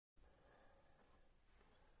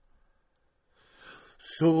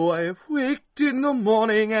So I waked in the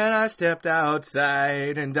morning and I stepped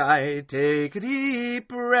outside and I take a deep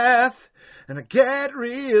breath and I get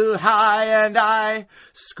real high and I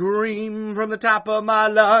scream from the top of my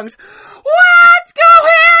lungs, what's going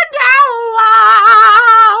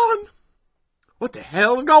on? What the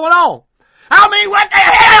hell is going on? I mean, what the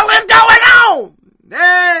hell is going on?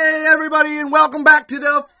 Hey, everybody, and welcome back to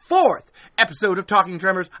the 4th episode of Talking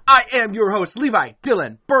Tremors. I am your host, Levi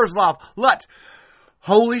Dylan Burzloff Lutt.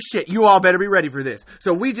 Holy shit, you all better be ready for this.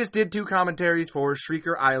 So we just did 2 commentaries for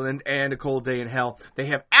Shrieker Island and A Cold Day in Hell. They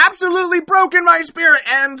have absolutely broken my spirit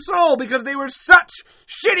and soul because they were such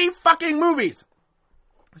shitty fucking movies.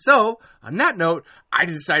 So, on that note, I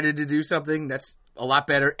decided to do something that's a lot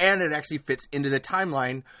better, and it actually fits into the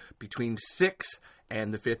timeline between 6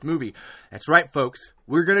 and the 5th movie. That's right, folks.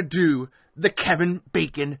 We're going to do the Kevin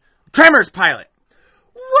Bacon Tremors pilot.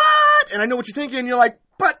 What? And I know what you're thinking. You're like,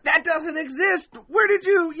 but that doesn't exist. Where did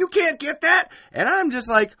you can't get that? And I'm just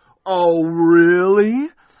like, oh, really?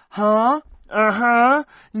 Huh? Uh-huh.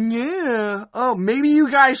 Yeah. Oh, maybe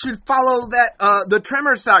you guys should follow that, the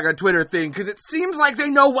Tremors Saga Twitter thing, because it seems like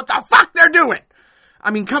they know what the fuck they're doing.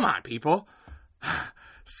 I mean, come on, people.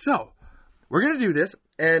 So, we're going to do this,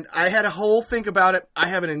 and I had a whole think about it. I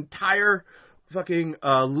have an entire fucking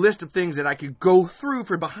list of things that I could go through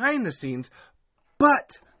for behind the scenes,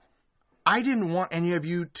 but I didn't want any of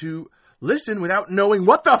you to listen without knowing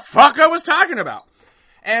what the fuck I was talking about.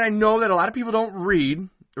 And I know that a lot of people don't read,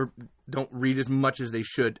 or don't read as much as they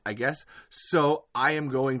should, I guess. So I am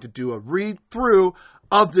going to do a read-through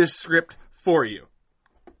of this script for you.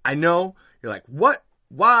 I know, you're like, what?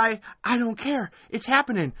 Why? I don't care. It's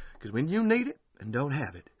happening. Because when you need it and don't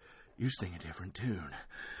have it, you sing a different tune.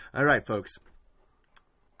 All right, folks.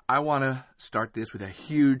 I want to start this with a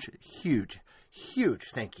huge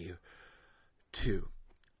thank you to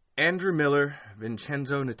Andrew Miller,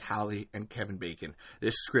 Vincenzo Natali, and Kevin Bacon.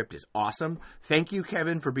 This script is awesome. Thank you,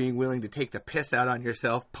 Kevin, for being willing to take the piss out on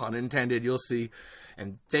yourself. Pun intended, you'll see.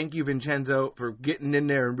 And thank you, Vincenzo, for getting in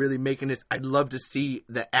there and really making this. I'd love to see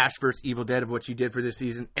the Ash vs. Evil Dead of what you did for this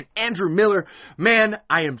season. And Andrew Miller, man,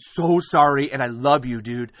 I am so sorry, and I love you,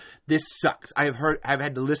 dude. This sucks. I've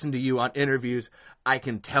had to listen to you on interviews. I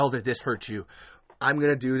can tell that this hurts you. I'm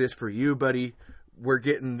going to do this for you, buddy. We're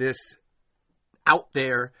getting this out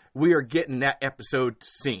there. We are getting that episode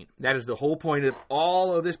seen. That is the whole point of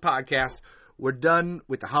all of this podcast. We're done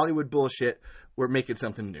with the Hollywood bullshit. We're making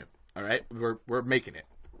something new. All right? We're making it.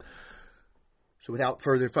 So without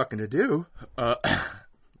further fucking ado, we're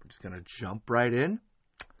just going to jump right in.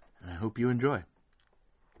 And I hope you enjoy.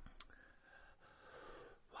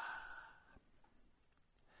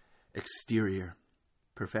 Exterior.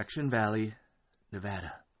 Perfection Valley,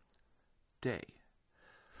 Nevada. Day.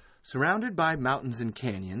 Surrounded by mountains and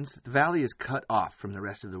canyons, the valley is cut off from the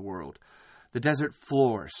rest of the world. The desert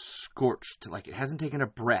floor scorched like it hasn't taken a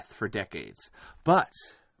breath for decades. But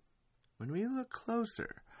when we look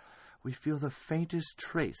closer, we feel the faintest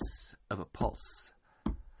trace of a pulse.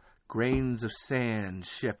 Grains of sand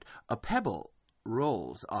shift. A pebble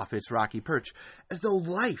rolls off its rocky perch as though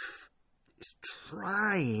life is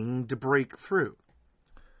trying to break through.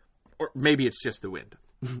 Or maybe it's just the wind.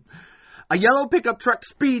 A yellow pickup truck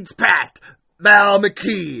speeds past. Val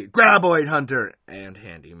McKee, graboid hunter and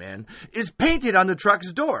handyman, is painted on the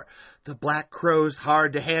truck's door. The Black Crow's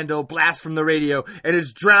hard to handle blast from the radio and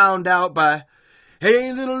is drowned out by,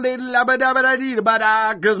 hey, little lady,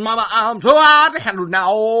 la-ba-da-ba-da-dee-da-ba-da, 'cause mama, I'm so hard to handle now.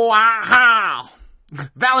 Ah-ha.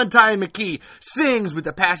 Valentine McKee sings with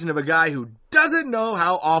the passion of a guy who doesn't know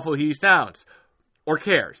how awful he sounds. Or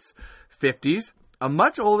cares. 50s. A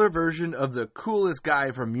much older version of the coolest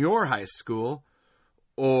guy from your high school,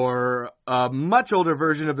 or a much older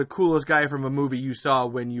version of the coolest guy from a movie you saw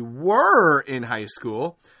when you were in high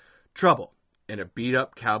school. Trouble in a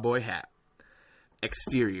beat-up cowboy hat.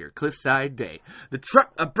 Exterior, cliffside day. The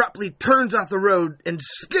truck abruptly turns off the road and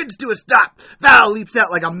skids to a stop. Val leaps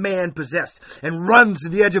out like a man possessed and runs to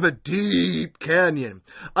the edge of a deep canyon.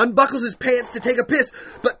 Unbuckles his pants to take a piss,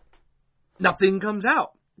 but nothing comes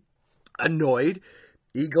out. Annoyed,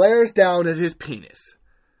 he glares down at his penis.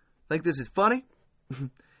 Think this is funny?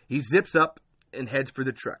 He zips up and heads for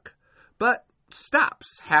the truck, but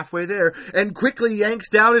stops halfway there and quickly yanks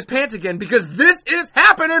down his pants again because this is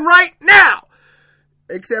happening right now!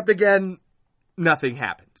 Except again, nothing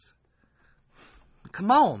happens.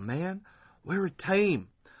 Come on, man. We're a team.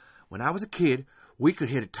 When I was a kid, we could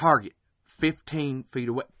hit a target 15 feet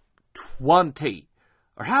away. 20.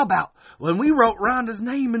 Or how about when we wrote Rhonda's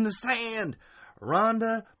name in the sand?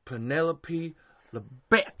 Rhonda Penelope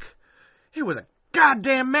LeBeck. It was a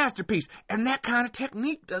goddamn masterpiece. And that kind of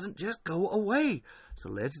technique doesn't just go away. So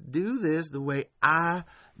let's do this the way I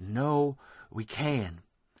know we can.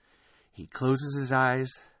 He closes his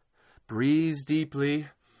eyes, breathes deeply,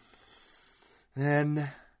 then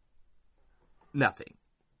nothing.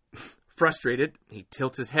 Frustrated, he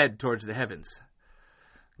tilts his head towards the heavens.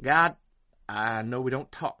 God, I know we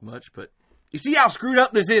don't talk much, but you see how screwed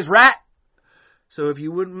up this is, right? So if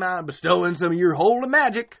you wouldn't mind bestowing some of your holy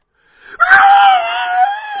magic.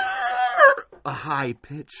 A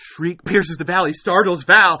high-pitched shriek pierces the valley, startles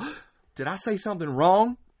Val. Did I say something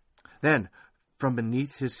wrong? Then, from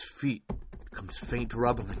beneath his feet comes faint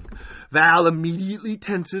rumbling. Val immediately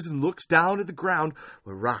tenses and looks down at the ground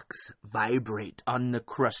where rocks vibrate on the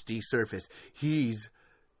crusty surface. He's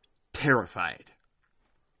terrified.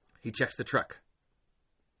 He checks the truck.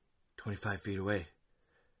 25 feet away.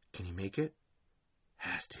 Can he make it?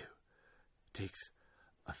 Has to. Takes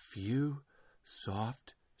a few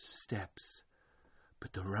soft steps,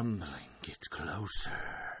 but the rumbling gets closer.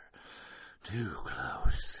 Too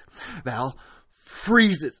close. Val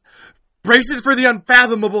freezes, braces for the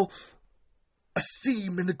unfathomable. A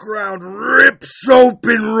seam in the ground rips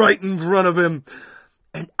open right in front of him,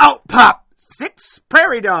 and out pop 6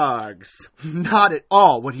 prairie dogs. Not at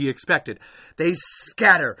all what he expected. They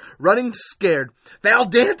scatter, running scared. Val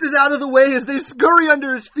dances out of the way as they scurry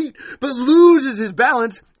under his feet, but loses his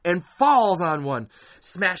balance and falls on one,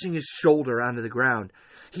 smashing his shoulder onto the ground.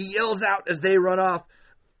 He yells out as they run off,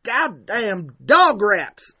 "Goddamn dog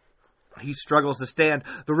rats!" He struggles to stand.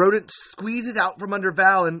 The rodent squeezes out from under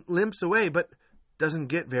Val and limps away, but doesn't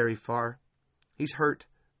get very far. He's hurt.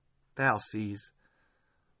 Val sees.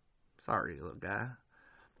 Sorry, little guy.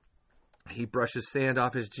 He brushes sand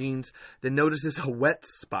off his jeans, then notices a wet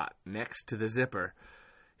spot next to the zipper.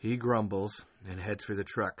 He grumbles and heads for the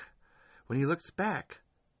truck. When he looks back,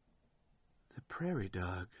 the prairie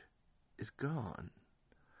dog is gone.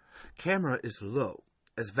 Camera is low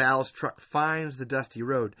as Val's truck finds the dusty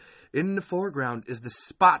road. In the foreground is the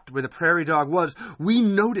spot where the prairie dog was. We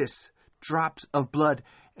notice drops of blood,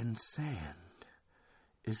 and sand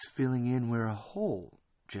is filling in where a hole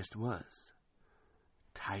just was.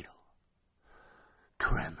 Title: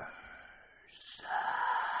 Tremors.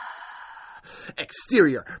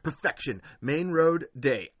 Exterior: perfection. Main road: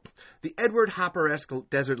 day. The Edward Hopper-esque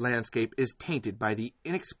desert landscape is tainted by the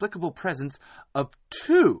inexplicable presence of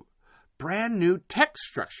 2 brand new tech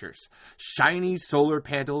structures. Shiny solar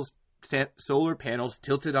panels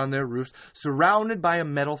tilted on their roofs, surrounded by a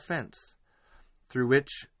metal fence, through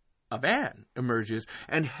which a van emerges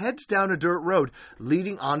and heads down a dirt road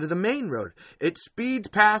leading onto the main road. It speeds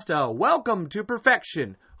past a "Welcome to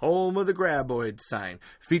Perfection, Home of the Graboid" sign,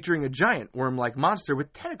 featuring a giant worm-like monster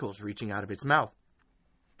with tentacles reaching out of its mouth.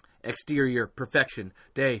 Exterior: perfection.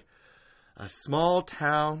 Day. A small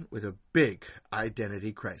town with a big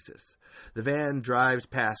identity crisis. The van drives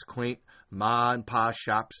past quaint ma and pa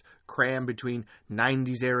shops crammed between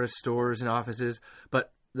 90s-era stores and offices,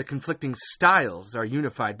 but the conflicting styles are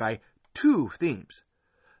unified by 2 themes.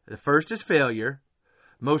 The first is failure.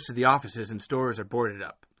 Most of the offices and stores are boarded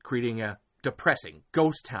up, creating a depressing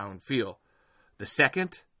ghost town feel. The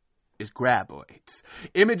second is graboids.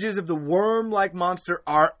 Images of the worm-like monster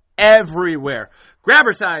are everywhere.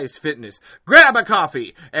 Grabber-size fitness, grab a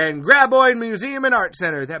coffee, and Graboid Museum and Art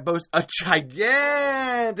Center that boasts a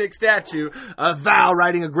gigantic statue of Val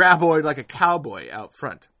riding a graboid like a cowboy out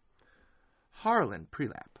front. Harlan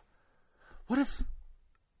Prelap. What if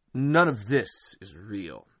none of this is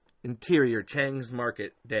real? Interior: Chang's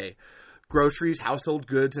Market. Day. Groceries, household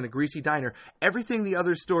goods, and a greasy diner. Everything the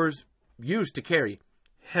other stores used to carry.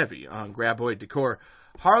 Heavy on graboid decor.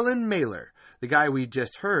 Harlan Mailer, the guy we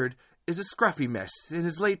just heard, is a scruffy mess in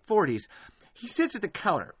his late 40s. He sits at the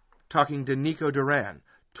counter, talking to Nico Duran,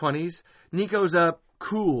 20s. Nico's a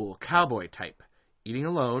cool cowboy type, eating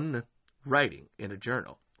alone, writing in a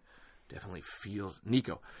journal.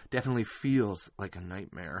 Nico definitely feels like a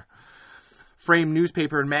nightmare. Framed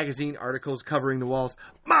newspaper and magazine articles covering the walls.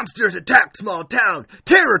 Monsters attacked small town.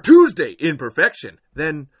 Terror Tuesday in perfection.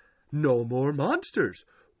 Then, no more monsters.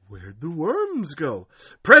 Where'd the worms go?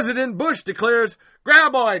 President Bush declares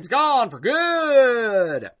graboids gone for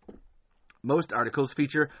good. Most articles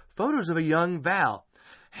feature photos of a young Val.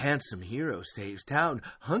 Handsome hero saves town.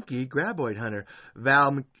 Hunky graboid hunter.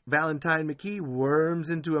 Valentine McKee worms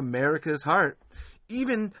into America's heart.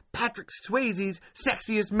 Even Patrick Swayze's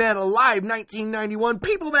Sexiest Man Alive 1991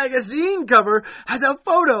 People magazine cover has a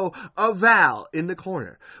photo of Val in the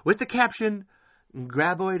corner with the caption,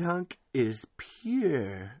 "Graboid hunk is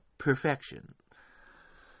pure perfection."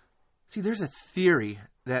 See, there's a theory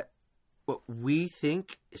that what we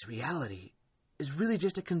think is reality is really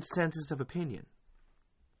just a consensus of opinion.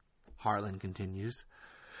 Harlan continues,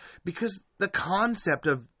 because the concept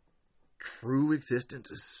of true existence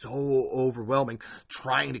is so overwhelming,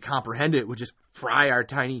 trying to comprehend it would just fry our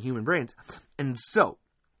tiny human brains. And so,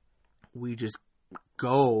 we just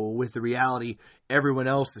go with the reality everyone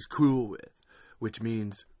else is cool with, which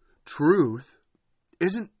means truth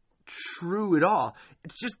isn't true at all.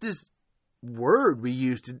 It's just this word we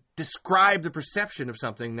use to describe the perception of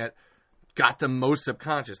something that got the most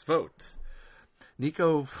subconscious votes.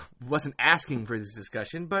 Nico wasn't asking for this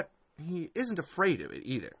discussion, but he isn't afraid of it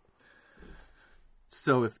either.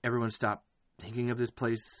 So if everyone stopped thinking of this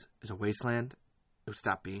place as a wasteland, it would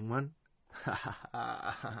stop being one?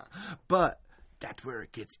 But that's where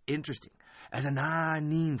it gets interesting. As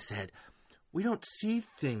Ananine said, we don't see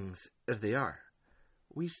things as they are.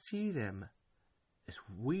 We see them as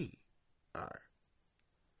we are.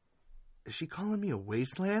 Is she calling me a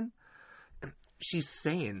wasteland? She's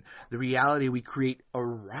saying the reality we create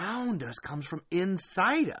around us comes from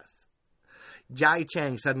inside us. Jai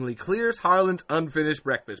Chang suddenly clears Harlan's unfinished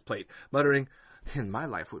breakfast plate, muttering, "Then my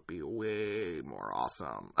life would be way more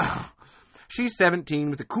awesome." She's 17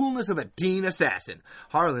 with the coolness of a teen assassin.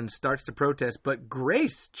 Harlan starts to protest, but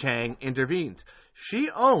Grace Chang intervenes. She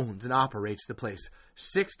owns and operates the place.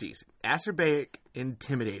 60s, acerbic,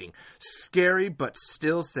 intimidating, scary, but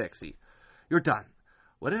still sexy. You're done.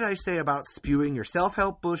 What did I say about spewing your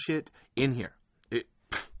self-help bullshit in here? It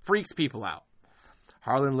freaks people out.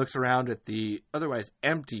 Harlan looks around at the otherwise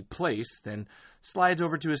empty place, then slides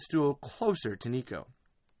over to a stool closer to Nico.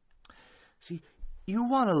 See, you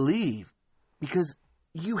want to leave because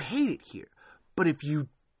you hate it here. But if you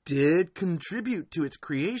did contribute to its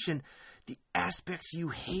creation, the aspects you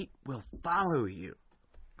hate will follow you.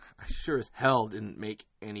 I sure as hell didn't make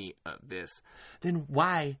any of this. Then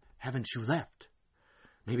why haven't you left?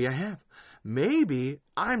 Maybe I have. Maybe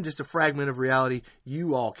I'm just a fragment of reality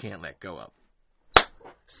you all can't let go of.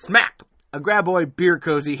 Smack! A graboid beer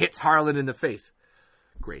cozy hits Harlan in the face.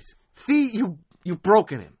 Grace, see, you've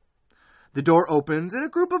broken him. The door opens and a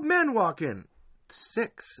group of men walk in.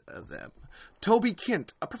 6 of them. Toby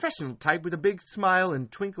Kint, a professional type with a big smile and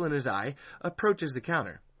twinkle in his eye, approaches the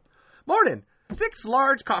counter. Morning! 6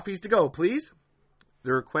 large coffees to go, please.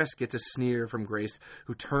 The request gets a sneer from Grace,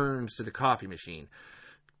 who turns to the coffee machine.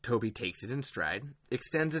 Toby takes it in stride,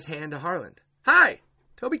 extends his hand to Harlan. Hi!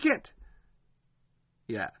 Toby Kint.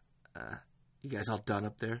 Yeah, you guys all done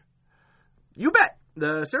up there? You bet!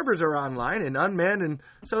 The servers are online and unmanned, and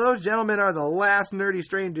so those gentlemen are the last nerdy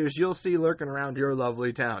strangers you'll see lurking around your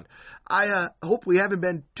lovely town. I hope we haven't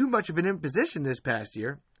been too much of an imposition this past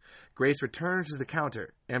year. Grace returns to the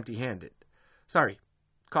counter, empty-handed. Sorry,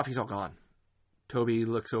 coffee's all gone. Toby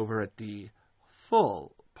looks over at the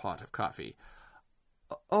full pot of coffee.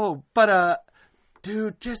 Oh, but,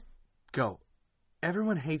 dude, just go.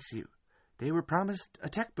 Everyone hates you. They were promised a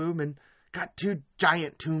tech boom and got 2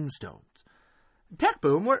 giant tombstones. Tech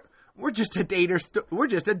boom? We're just a data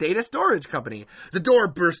storage company. The door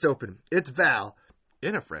burst open. It's Val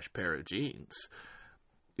in a fresh pair of jeans.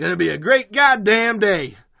 Gonna be a great goddamn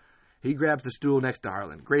day. He grabs the stool next to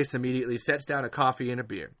Harlan. Grace immediately sets down a coffee and a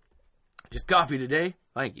beer. Just coffee today?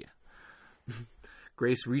 Thank you.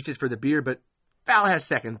 Grace reaches for the beer, but Val has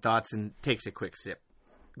second thoughts and takes a quick sip.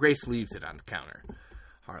 Grace leaves it on the counter.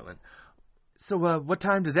 Harlan. So, what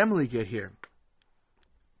time does Emily get here?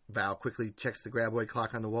 Val quickly checks the graboid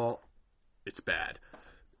clock on the wall. It's bad.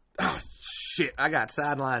 Oh, shit, I got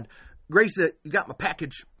sidelined. Grace, you got my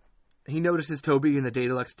package. He notices Toby in the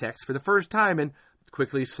Datalux text for the first time and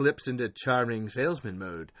quickly slips into charming salesman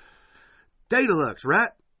mode. Datalux,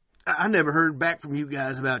 right? I never heard back from you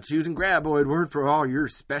guys about choosing graboid word for all your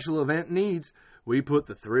special event needs. We put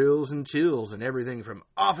the thrills and chills and everything from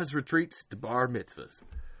office retreats to bar mitzvahs.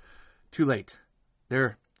 Too late.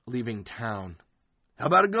 They're leaving town. How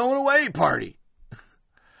about a going away party?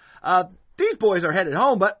 These boys are headed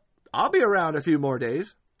home, but I'll be around a few more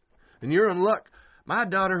days. And you're in luck. My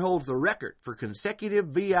daughter holds the record for consecutive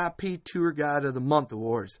VIP Tour Guide of the Month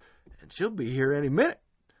awards, and she'll be here any minute.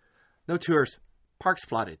 No tours. Park's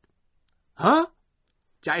flooded. Huh?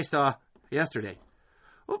 Jai saw yesterday.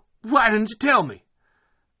 Well, why didn't you tell me?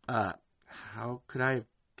 How could I have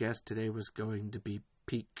guessed today was going to be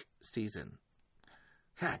peak season?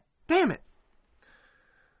 God damn it.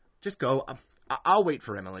 Just go. I'll wait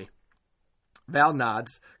for Emily. Val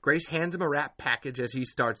nods. Grace hands him a wrapped package as he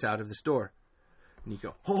starts out of the store.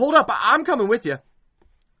 Nico, hold up. I'm coming with you.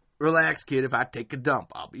 Relax, kid. If I take a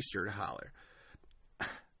dump, I'll be sure to holler.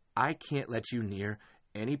 I can't let you near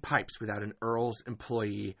any pipes without an Earl's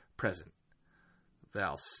employee present.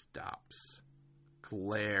 Val stops.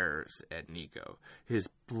 glares at Nico, his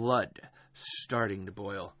blood starting to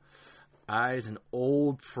boil. Eyes an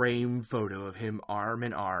old frame photo of him arm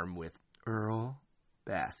in arm with Earl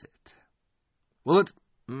Bassett. Well, it's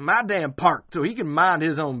my damn park, so he can mind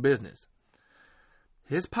his own business.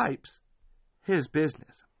 His pipes, his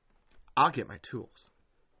business. I'll get my tools.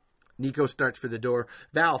 Nico starts for the door.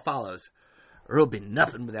 Val follows. Earl'll be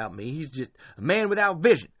nothing without me. He's just a man without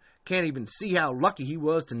vision. Can't even see how lucky he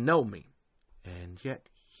was to know me. And yet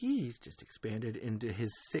he's just expanded into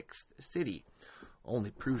his 6th city.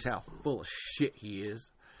 Only proves how full of shit he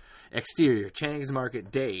is. Exterior, Chang's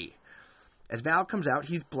Market, day. As Val comes out,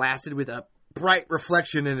 he's blasted with a bright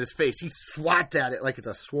reflection in his face. He swats at it like it's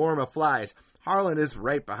a swarm of flies. Harlan is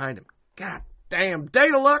right behind him. God damn,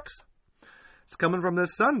 Datalux! It's coming from the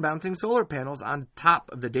sun-bouncing solar panels on top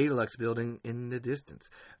of the Datalux building in the distance.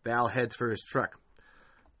 Val heads for his truck.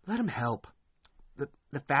 Let him help.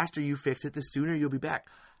 The faster you fix it, the sooner you'll be back.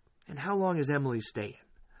 And how long is Emily staying?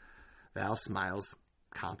 Val smiles,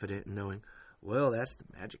 confident and knowing, well, that's the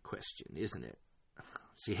magic question, isn't it?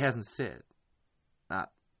 She hasn't said.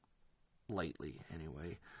 Not lately,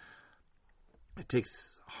 anyway. It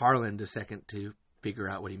takes Harlan a second to figure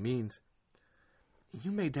out what he means.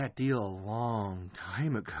 You made that deal a long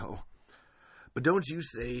time ago. But don't you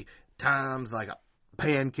say time's like a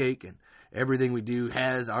pancake and everything we do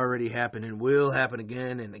has already happened and will happen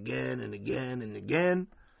again and again and again and again?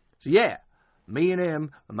 So yeah, me and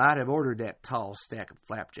him might have ordered that tall stack of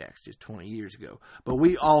flapjacks just 20 years ago, but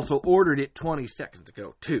we also ordered it 20 seconds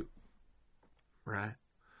ago, too. Right?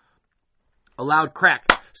 A loud crack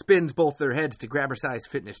spins both their heads to Grabber-Size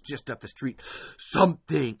Fitness just up the street.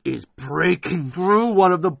 Something is breaking through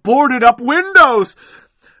one of the boarded-up windows!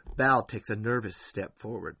 Val takes a nervous step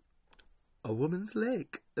forward. A woman's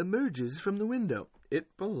leg emerges from the window.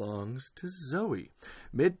 It belongs to Zoe,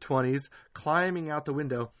 mid-20s, climbing out the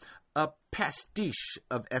window, a pastiche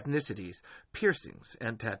of ethnicities, piercings,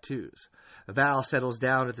 and tattoos. Val settles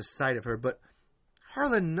down at the sight of her, but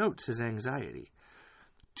Harlan notes his anxiety.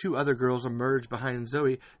 2 other girls emerge behind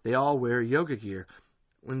Zoe. They all wear yoga gear.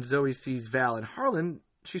 When Zoe sees Val and Harlan,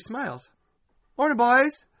 she smiles. Morning,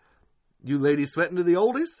 boys. You ladies sweating to the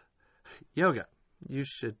oldies? Yoga. You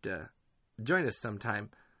should join us sometime.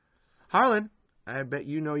 Harlan, I bet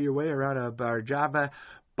you know your way around a Barada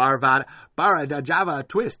Java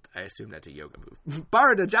twist. I assume that's a yoga move.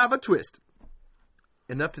 Barada Java twist.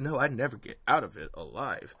 Enough to know I'd never get out of it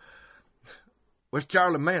alive. Where's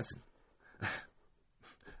Charlie Manson?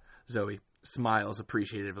 Zoe smiles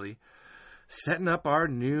appreciatively. Setting up our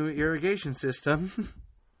new irrigation system.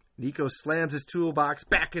 Nico slams his toolbox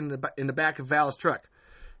back in the back of Val's truck.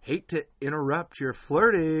 Hate to interrupt your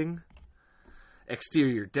flirting.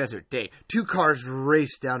 Exterior, desert day. 2 cars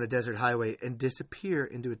race down a desert highway and disappear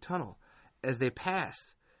into a tunnel. As they pass,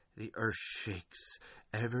 the earth shakes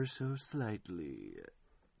ever so slightly.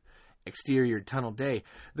 Exterior, tunnel day.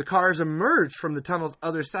 The cars emerge from the tunnel's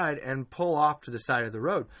other side and pull off to the side of the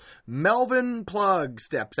road. Melvin Plug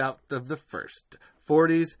steps out of the first.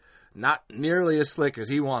 40s, not nearly as slick as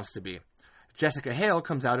he wants to be. Jessica Hale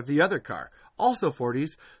comes out of the other car. Also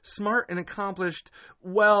 40s, smart and accomplished,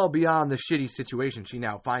 well beyond the shitty situation she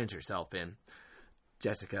now finds herself in.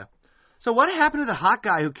 Jessica. So what happened to the hot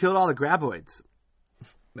guy who killed all the graboids?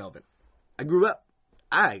 Melvin. I grew up.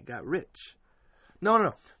 I got rich.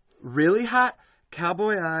 No. Really hot,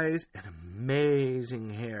 cowboy eyes, and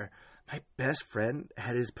amazing hair. My best friend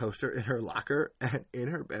had his poster in her locker and in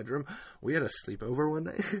her bedroom. We had a sleepover one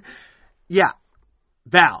night. Yeah,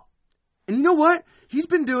 Val. And you know what? He's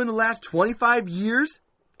been doing the last 25 years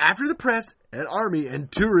after the press and army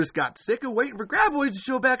and tourists got sick of waiting for graboids to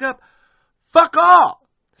show back up. Fuck all!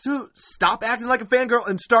 So stop acting like a fangirl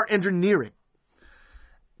and start engineering.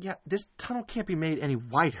 Yeah, this tunnel can't be made any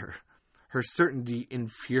wider. Her certainty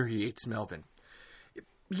infuriates Melvin.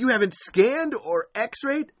 You haven't scanned or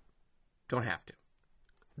x-rayed? Don't have to.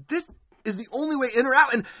 This is the only way in or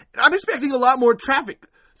out, and I'm expecting a lot more traffic.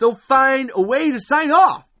 So find a way to sign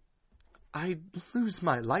off. I'd lose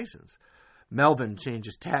my license. Melvin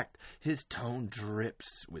changes tact. His tone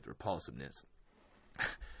drips with repulsiveness.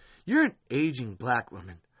 You're an aging black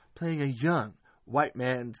woman playing a young white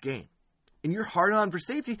man's game. And your hard-on for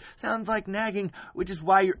safety sounds like nagging, which is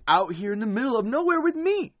why you're out here in the middle of nowhere with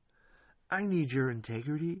me. I need your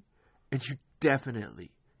integrity, and you definitely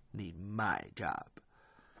need my job.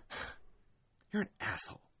 You're an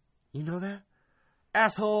asshole. You know that?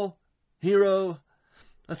 Asshole, hero.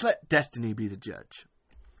 Let's let destiny be the judge.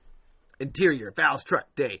 Interior, Val's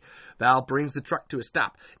truck, day. Val brings the truck to a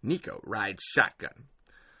stop. Nico rides shotgun.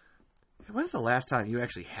 When's the last time you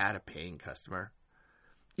actually had a paying customer?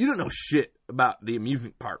 You don't know shit about the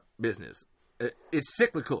amusement park business. It's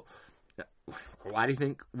cyclical. Why do you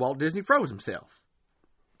think Walt Disney froze himself?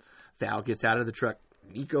 Val gets out of the truck.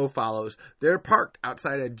 Nico follows. They're parked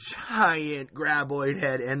outside a giant graboid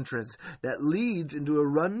head entrance that leads into a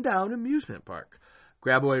rundown amusement park.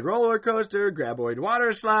 Graboid roller coaster, graboid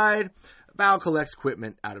water slide. Val collects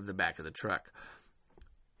equipment out of the back of the truck.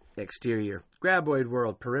 Exterior. Graboid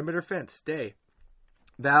world. Perimeter fence. Day.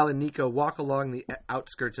 Val and Nico walk along the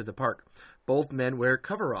outskirts of the park. Both men wear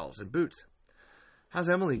coveralls and boots. How's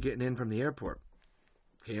Emily getting in from the airport?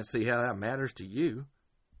 Can't see how that matters to you.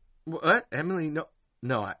 What? Emily?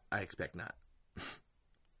 No, I expect not.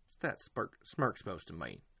 That smirk's supposed to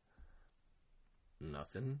mean?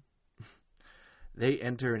 Nothing. They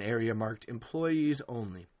enter an area marked employees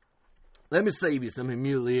only. Let me save you some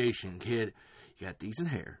humiliation, kid. You got decent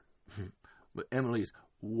hair. But Emily's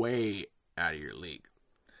way out of your league.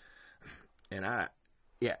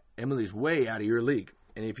 Emily's way out of your league.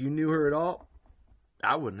 And if you knew her at all,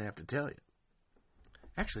 I wouldn't have to tell you.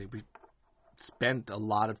 Actually, we spent a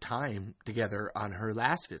lot of time together on her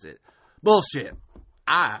last visit. Bullshit.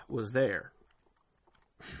 I was there.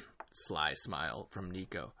 Sly smile from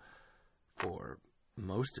Nico. For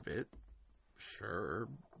most of it, sure,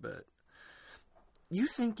 but you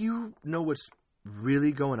think you know what's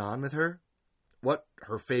really going on with her? What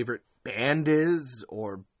her favorite band is,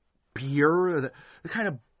 or beer, or the kind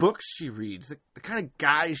of books she reads, the kind of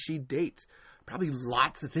guys she dates. Probably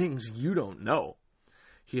lots of things you don't know.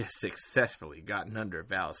 He has successfully gotten under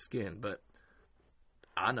Val's skin, but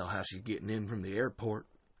I know how she's getting in from the airport.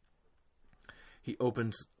 He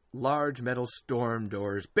opens large metal storm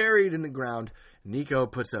doors buried in the ground. Nico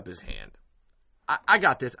puts up his hand. I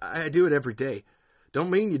got this. I do it every day.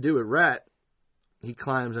 Don't mean you do it right. He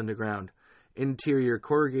climbs underground. Interior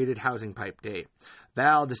corrugated housing pipe day.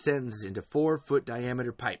 Val descends into 4-foot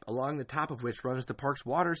diameter pipe, along the top of which runs the park's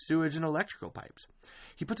water, sewage, and electrical pipes.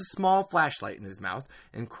 He puts a small flashlight in his mouth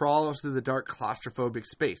and crawls through the dark claustrophobic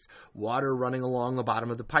space. Water running along the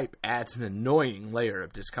bottom of the pipe adds an annoying layer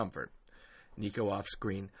of discomfort. Nico off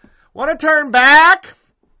screen. Want to turn back?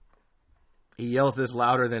 He yells this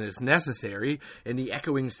louder than is necessary, and the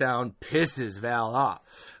echoing sound pisses Val off.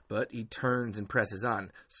 But he turns and presses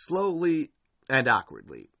on, slowly and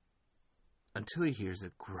awkwardly, until he hears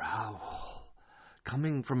a growl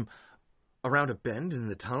coming from around a bend in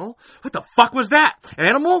the tunnel. What the fuck was that?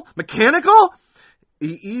 Animal? Mechanical?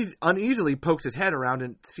 He uneasily pokes his head around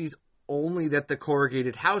and sees only that the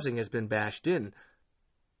corrugated housing has been bashed in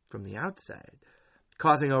from the outside,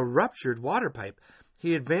 causing a ruptured water pipe.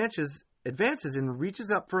 He advances and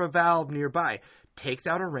reaches up for a valve nearby, takes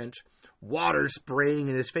out a wrench, water spraying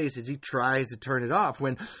in his face as he tries to turn it off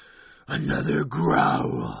when another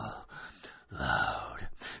growl. Loud.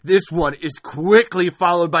 This one is quickly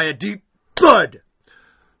followed by a deep thud.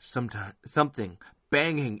 Something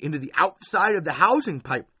banging into the outside of the housing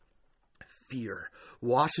pipe. Fear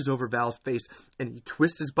washes over Val's face, and he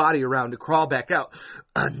twists his body around to crawl back out.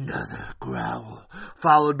 Another growl,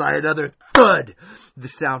 followed by another thud. The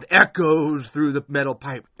sound echoes through the metal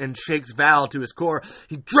pipe and shakes Val to his core.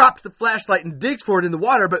 He drops the flashlight and digs for it in the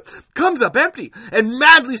water, but comes up empty, and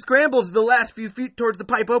madly scrambles the last few feet towards the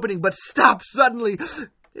pipe opening, but stops suddenly.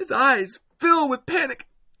 His eyes fill with panic.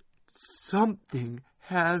 Something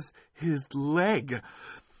has his leg.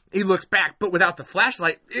 He looks back, but without the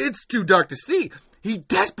flashlight, it's too dark to see. He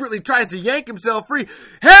desperately tries to yank himself free.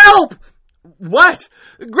 Help! What?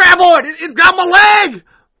 Graboid! It's got my leg!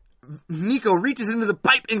 Nico reaches into the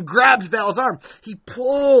pipe and grabs Val's arm. He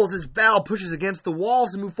pulls as Val pushes against the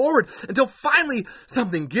walls to move forward until finally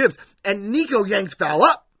something gives, and Nico yanks Val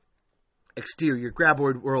up. Exterior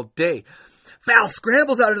Graboid World Day. Val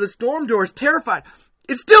scrambles out of the storm doors, terrified.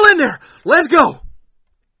 It's still in there! Let's go!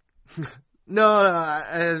 No,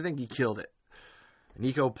 I think he killed it.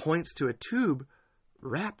 Nico points to a tube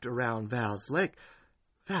wrapped around Val's leg.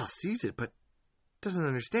 Val sees it, but doesn't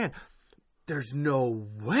understand. There's no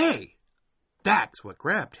way. That's what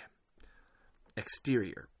grabbed him.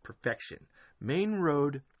 Exterior, perfection. Main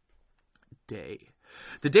road, day.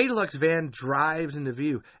 The Day Deluxe van drives into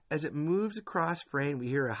view. As it moves across frame, we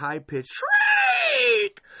hear a high-pitched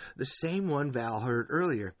shriek, the same one Val heard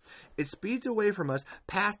earlier. It speeds away from us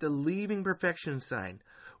past a leaving perfection sign.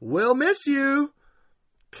 We'll miss you.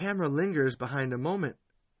 Camera lingers behind a moment.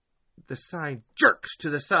 The sign jerks to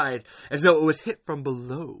the side as though it was hit from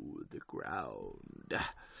below the ground.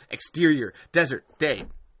 Exterior, desert, day.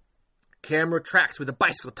 Camera tracks with a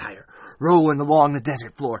bicycle tire, rolling along the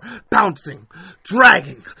desert floor, bouncing,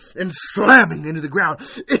 dragging, and slamming into the ground.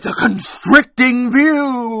 It's a constricting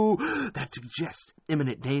view that suggests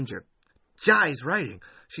imminent danger. Jai's writing.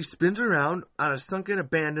 She spins around on a sunken,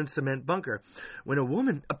 abandoned cement bunker. When a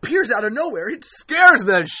woman appears out of nowhere, it scares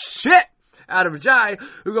the shit out of Jai,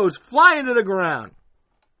 who goes flying to the ground.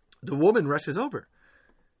 The woman rushes over.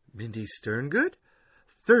 Mindy Sterngood?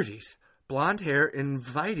 30s, blonde hair,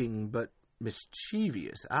 inviting but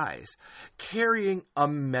mischievous eyes, carrying a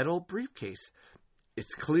metal briefcase.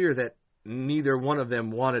 It's clear that neither one of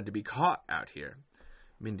them wanted to be caught out here.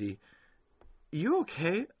 Mindy, you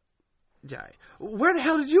okay? Jai, where the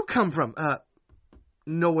hell did you come from?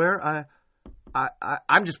 Nowhere.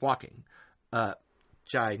 I'm just walking.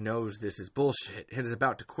 Jai knows this is bullshit and is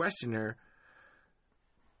about to question her.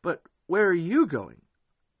 But where are you going?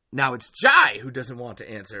 Now it's Jai who doesn't want to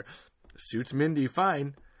answer. Suits Mindy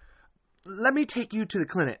fine. Let me take you to the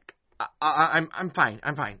clinic. I'm fine.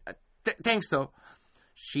 Thanks, though.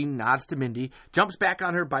 She nods to Mindy, jumps back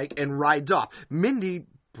on her bike, and rides off. Mindy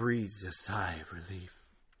breathes a sigh of relief.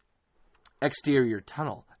 Exterior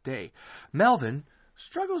tunnel, day. Melvin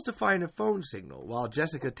struggles to find a phone signal while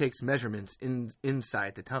Jessica takes measurements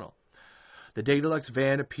inside the tunnel. The Daedalux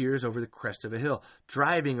van appears over the crest of a hill,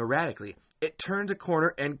 driving erratically. It turns a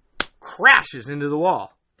corner and crashes into the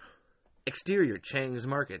wall. Exterior, Chang's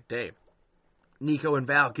Market, day. Nico and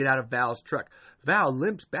Val get out of Val's truck. Val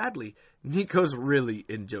limps badly. Nico's really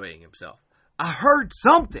enjoying himself. I heard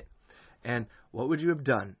something! And what would you have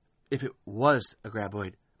done if it was a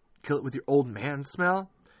graboid? Kill it with your old man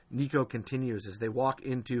smell? Nico continues as they walk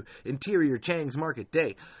into interior Chang's Market,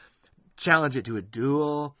 day. Challenge it to a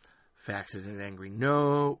duel. Fax it an angry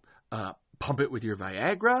note. Pump it with your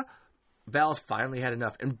Viagra. Val's finally had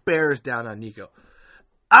enough and bears down on Nico.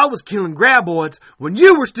 I was killing graboids when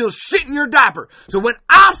you were still shitting your diaper. So when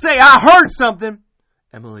I say I heard something...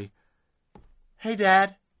 Emily. Hey,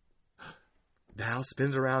 Dad. Val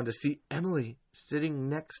spins around to see Emily sitting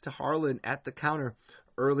next to Harlan at the counter.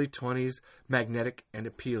 Early 20s, magnetic and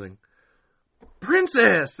appealing.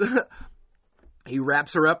 Princess! He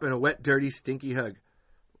wraps her up in a wet, dirty, stinky hug.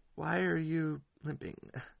 Why are you limping?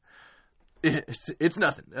 It's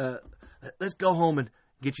nothing. Let's go home and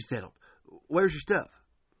get you settled. Where's your stuff?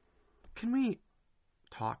 Can we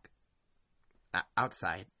talk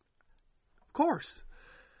outside? Of course.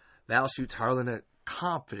 Val shoots Harlan a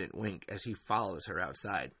confident wink as he follows her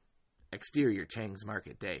outside. Exterior, Chang's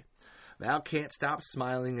Market, day. Val can't stop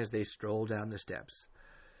smiling as they stroll down the steps.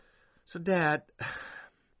 So, Dad,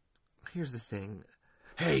 here's the thing.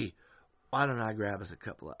 Hey, why don't I grab us a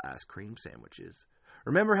couple of ice cream sandwiches?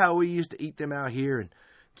 Remember how we used to eat them out here and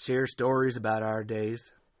share stories about our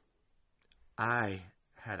days? I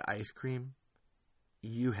had ice cream.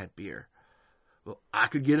 You had beer. Well, I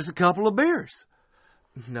could get us a couple of beers.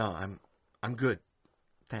 No, I'm good.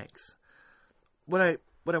 Thanks. What I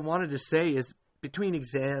wanted to say is, between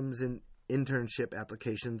exams and internship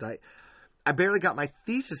applications, I barely got my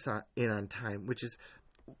thesis in on time, which is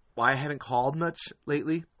why I haven't called much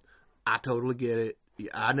lately. I totally get it.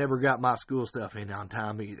 I never got my school stuff in on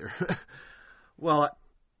time either. Well,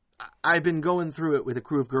 I've been going through it with a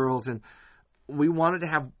crew of girls, and we wanted to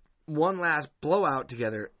have one last blowout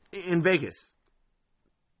together in Vegas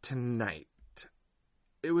tonight.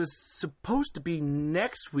 It was supposed to be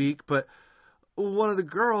next week, but one of the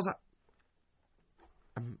girls...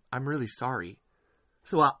 I'm really sorry.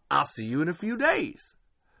 So I'll see you in a few days.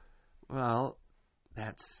 Well,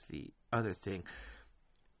 that's the other thing.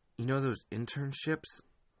 You know those internships?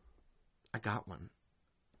 I got one.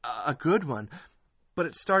 A good one. But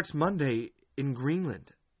it starts Monday in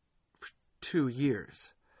Greenland. For 2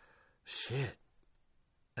 years. Shit.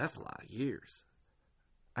 That's a lot of years.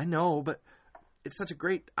 I know, but it's such a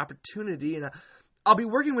great opportunity, and I'll be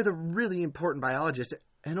working with a really important biologist,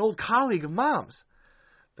 an old colleague of Mom's.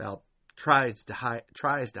 Val tries to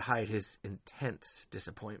hide his intense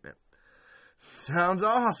disappointment. Sounds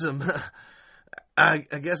awesome. I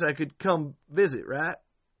guess I could come visit, right?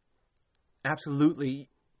 Absolutely.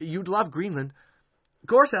 You'd love Greenland. Of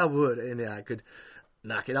course I would, and I could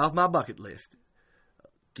knock it off my bucket list.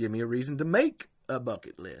 Give me a reason to make a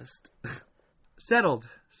bucket list. Settled.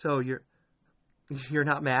 So you're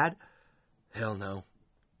not mad? Hell no.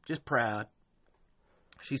 Just proud.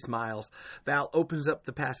 She smiles. Val opens up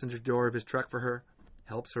the passenger door of his truck for her,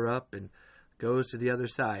 helps her up, and goes to the other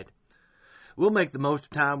side. We'll make the most of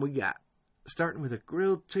time we got, starting with a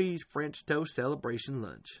grilled cheese French toast celebration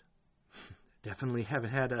lunch. Definitely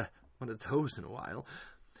haven't had one of those in a while.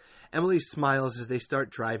 Emily smiles as they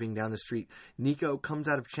start driving down the street. Nico comes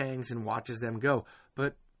out of Chang's and watches them go,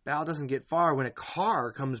 but Val doesn't get far when a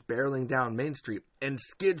car comes barreling down Main Street and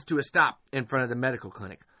skids to a stop in front of the medical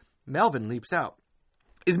clinic. Melvin leaps out.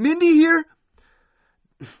 Is Mindy here?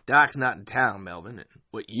 Doc's not in town, Melvin, and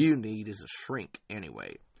what you need is a shrink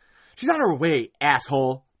anyway. She's on her way,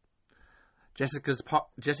 asshole.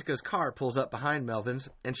 Jessica's car pulls up behind Melvin's,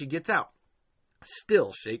 and she gets out,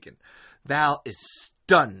 still shaken. Val is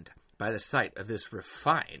stunned by the sight of this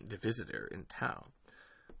refined visitor in town.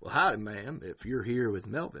 Well, howdy, ma'am. If you're here with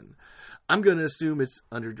Melvin, I'm going to assume it's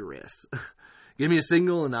under duress. Give me a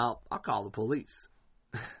signal, and I'll call the police.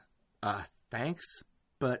 Thanks,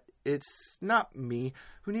 but it's not me.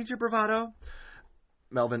 Who needs your bravado?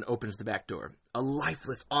 Melvin opens the back door. A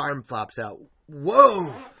lifeless arm flops out.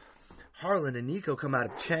 Whoa! Harlan and Nico come out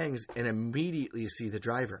of Chang's and immediately see the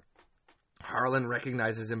driver. Harlan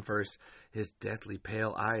recognizes him first. His deathly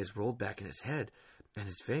pale eyes rolled back in his head, and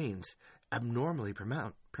his veins abnormally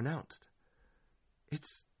pronounced.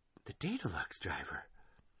 It's the Datalux driver.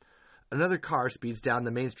 Another car speeds down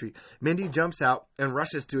the main street. Mindy jumps out and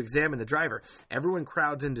rushes to examine the driver. Everyone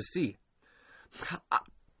crowds in to see.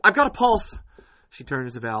 I've got a pulse. She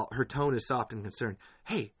turns to Val. Her tone is soft and concerned.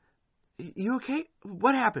 Hey, you okay?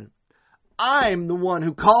 What happened? I'm the one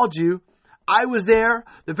who called you. I was there.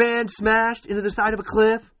 The van smashed into the side of a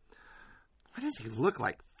cliff. Why does he look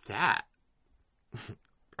like that?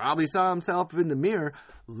 Probably saw himself in the mirror.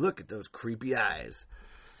 Look at those creepy eyes.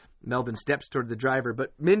 Melvin steps toward the driver,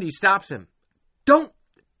 but Mindy stops him. Don't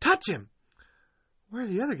touch him. Where are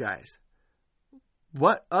the other guys?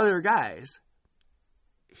 What other guys?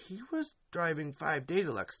 He was driving 5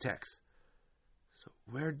 Datalux techs. So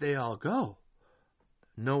where'd they all go?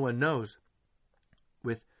 No one knows.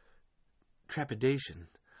 With trepidation,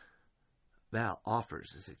 Val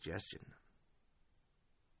offers a suggestion.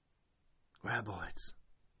 Graboids.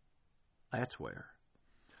 That's where.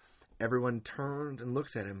 Everyone turns and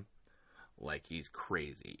looks at him like he's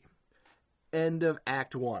crazy. End of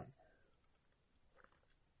Act 1.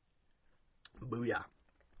 Booyah.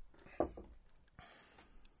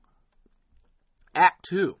 Act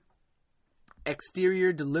 2.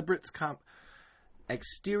 Exterior Deliberates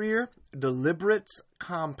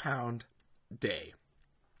Compound Day.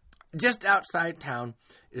 Just outside town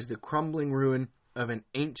is the crumbling ruin of an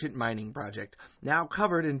ancient mining project, now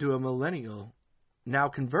converted into a millennial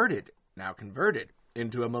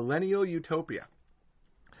utopia.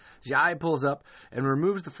 Jai pulls up and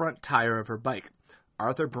removes the front tire of her bike.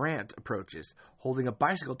 Arthur Brandt approaches, holding a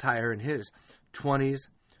bicycle tire in his 20s,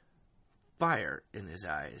 fire in his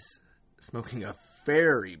eyes, smoking a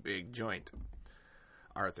very big joint.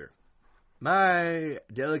 Arthur. My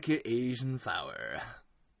delicate Asian flower.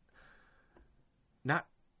 Not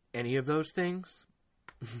any of those things,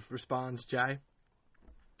 responds Jai.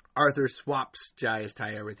 Arthur swaps Jai's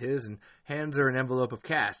tire with his and hands her an envelope of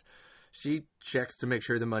cash. She checks to make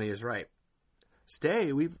sure the money is right.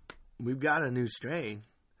 Stay, we've got a new strain.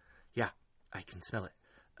 Yeah, I can smell it.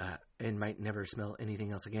 And might never smell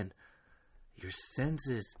anything else again. Your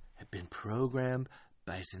senses have been programmed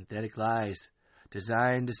by synthetic lies,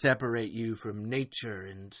 designed to separate you from nature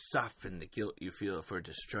and soften the guilt you feel for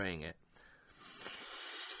destroying it.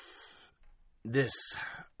 This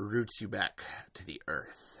roots you back to the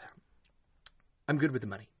earth. I'm good with the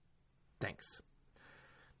money. Thanks.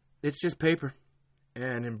 It's just paper,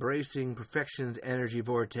 and embracing perfection's energy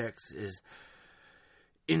vortex is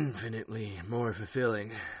infinitely more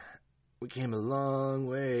fulfilling. We came a long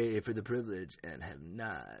way for the privilege and have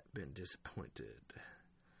not been disappointed.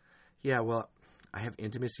 Yeah, well, I have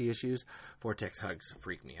intimacy issues. Vortex hugs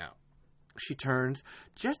freak me out. She turns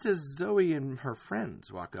just as Zoe and her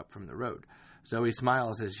friends walk up from the road. Zoe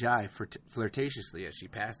smiles at Jai flirtatiously as she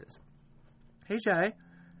passes. Hey, Jai.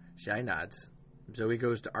 Jai nods. Zoe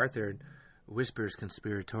goes to Arthur and whispers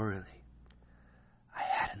conspiratorially. I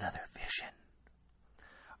had another vision.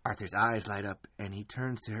 Arthur's eyes light up, and he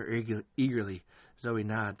turns to her eagerly. Zoe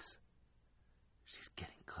nods. She's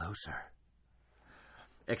getting closer.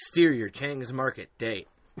 Exterior Chang's Market Day.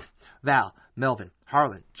 Val, Melvin,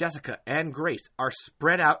 Harlan, Jessica, and Grace are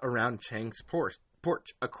spread out around Chang's porch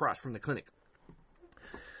across from the clinic.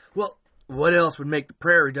 Well, what else would make the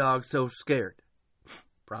prairie dog so scared?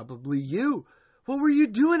 Probably you. What were you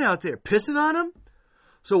doing out there, pissing on him?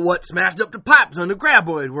 So what smashed up the pipes on the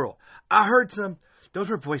graboid world? I heard some... Those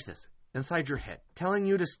were voices inside your head telling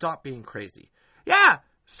you to stop being crazy. Yeah,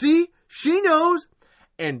 see? She knows.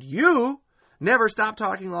 And you never stop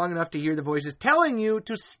talking long enough to hear the voices telling you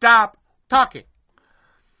to stop talking.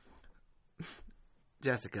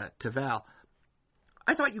 Jessica, to Val.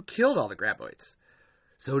 I thought you killed all the graboids.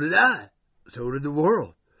 So did I. So did the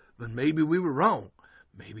world. But maybe we were wrong.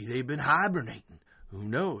 Maybe they've been hibernating. Who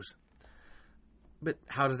knows? But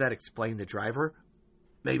how does that explain the driver?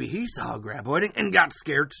 Maybe he saw a graboid and got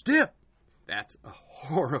scared stiff. That's a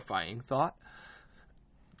horrifying thought.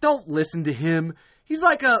 Don't listen to him. He's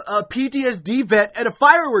like a PTSD vet at a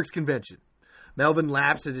fireworks convention. Melvin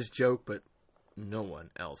laughs at his joke, but no one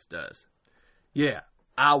else does. Yeah,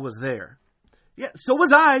 I was there. Yeah, so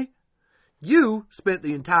was I. You spent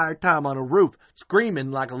the entire time on a roof screaming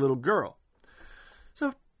like a little girl.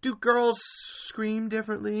 So, do girls scream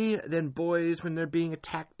differently than boys when they're being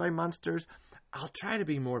attacked by monsters? I'll try to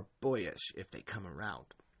be more boyish if they come around.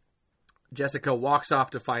 Jessica walks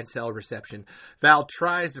off to find cell reception. Val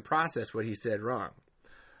tries to process what he said wrong.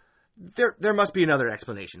 There must be another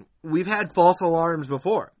explanation. We've had false alarms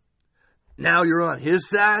before. Now you're on his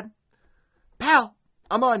side? Pal,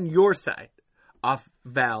 I'm on your side. Off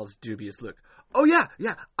Val's dubious look. Oh yeah,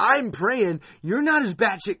 I'm praying you're not as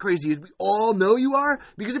batshit crazy as we all know you are,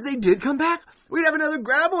 because if they did come back, we'd have another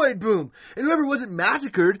graboid boom, and whoever wasn't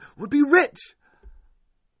massacred would be rich.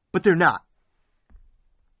 But they're not.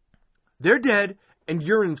 They're dead, and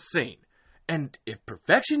you're insane. And if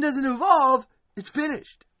perfection doesn't evolve, it's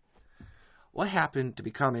finished. What happened to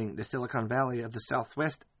becoming the Silicon Valley of the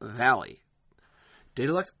Southwest Valley?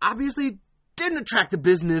 Daedalus obviously didn't attract the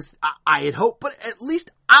business I had hoped, but at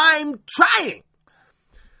least I'm trying.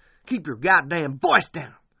 Keep your goddamn voice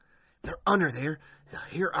down. If they're under there, they'll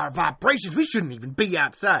hear our vibrations. We shouldn't even be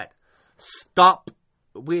outside. Stop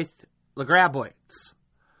with the graboids.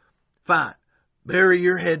 Fine. Bury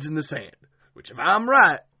your heads in the sand, which if I'm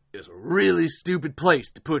right, is a really stupid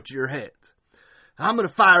place to put your heads. I'm going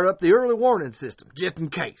to fire up the early warning system, just in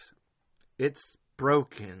case. It's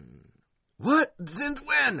broken. What? Since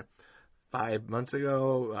when? 5 months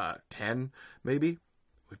ago? 10, maybe?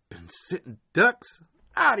 We've been sitting ducks?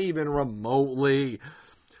 Not even remotely.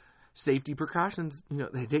 Safety precautions,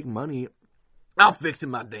 they take money. I'll fix it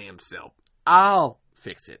my damn self. I'll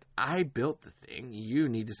fix it. I built the thing. You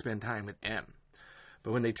need to spend time with M.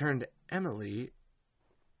 But when they turn to Emily,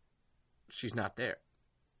 she's not there.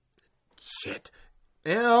 Shit.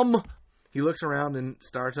 M! He looks around and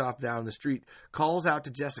starts off down the street, calls out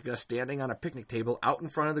to Jessica standing on a picnic table out in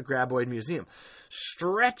front of the Graboid Museum,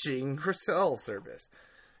 stretching for cell service.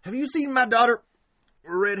 Have you seen my daughter?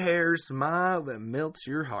 Red hair, smile that melts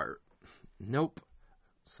your heart. Nope.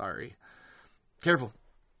 Sorry. Careful.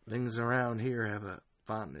 Things around here have a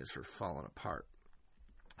fondness for falling apart.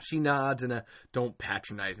 She nods in a don't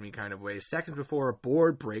patronize me kind of way, seconds before a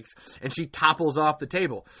board breaks and she topples off the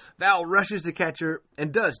table. Val rushes to catch her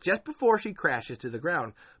and does just before she crashes to the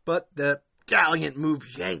ground, but the gallant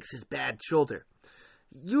move yanks his bad shoulder.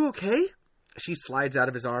 You okay? She slides out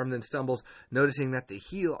of his arm, then stumbles, noticing that the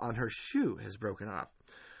heel on her shoe has broken off.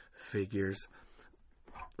 Figures.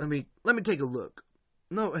 Let me take a look.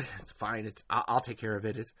 No, it's fine. I'll take care of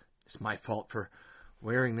it. It's my fault for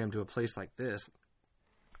wearing them to a place like this.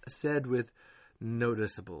 Said with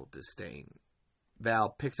noticeable disdain. Val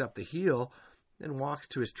picks up the heel, then walks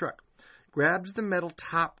to his truck, grabs the metal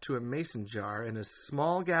top to a mason jar and a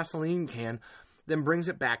small gasoline can, then brings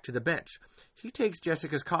it back to the bench. He takes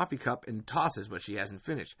Jessica's coffee cup and tosses what she hasn't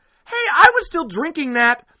finished. Hey, I was still drinking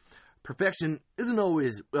that! Perfection isn't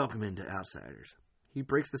always welcome into outsiders. He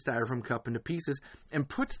breaks the styrofoam cup into pieces and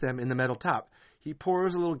puts them in the metal top. He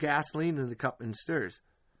pours a little gasoline into the cup and stirs.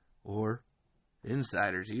 Or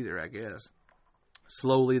insiders either, I guess.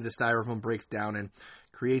 Slowly, the styrofoam breaks down and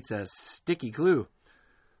creates a sticky glue.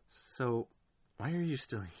 So, why are you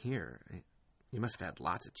still here? You must have had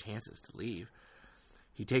lots of chances to leave.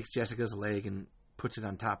 He takes Jessica's leg and puts it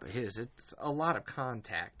on top of his. It's a lot of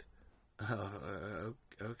contact.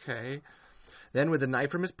 Okay. Then, with a knife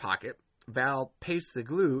from his pocket, Val pastes the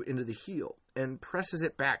glue into the heel and presses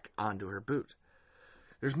it back onto her boot.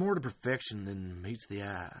 There's more to perfection than meets the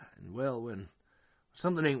eye. And, well, when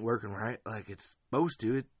something ain't working right like it's supposed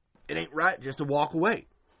to, it ain't right just to walk away.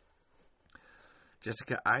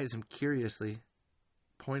 Jessica eyes him curiously,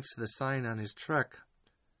 points to the sign on his truck.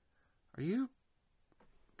 Are you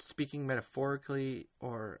speaking metaphorically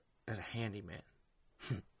or as a handyman?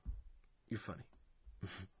 You're funny.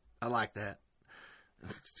 I like that.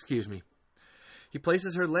 Excuse me. He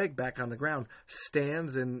places her leg back on the ground,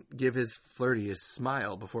 stands and gives his flirtiest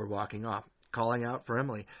smile before walking off, calling out for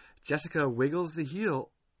Emily. Jessica wiggles the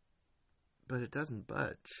heel, but it doesn't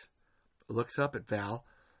budge. Looks up at Val,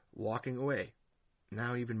 walking away,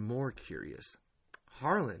 now even more curious.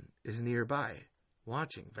 Harlan is nearby,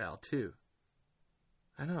 watching Val too.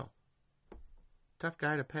 I know. Tough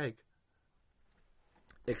guy to peg.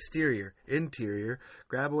 Exterior, interior,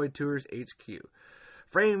 Graboid Tours HQ.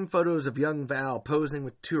 Framed photos of young Val posing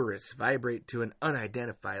with tourists vibrate to an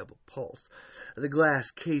unidentifiable pulse. The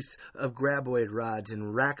glass case of graboid rods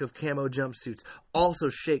and rack of camo jumpsuits also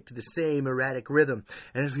shake to the same erratic rhythm.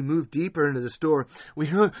 And as we move deeper into the store,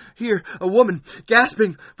 we hear a woman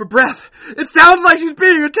gasping for breath. It sounds like she's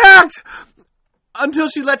being attacked! Until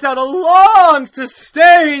she lets out a long,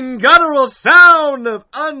 sustained, guttural sound of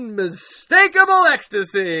unmistakable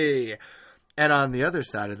ecstasy. And on the other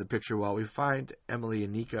side of the picture wall, we find Emily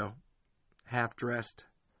and Nico, half-dressed,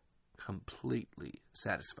 completely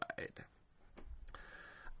satisfied.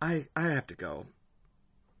 I have to go.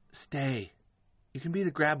 Stay. You can be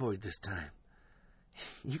the graboid this time.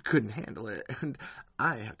 You couldn't handle it, and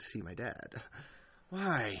I have to see my dad.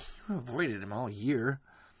 Why? You avoided him all year.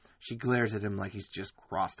 She glares at him like he's just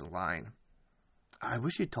crossed a line. I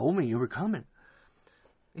wish you'd told me you were coming.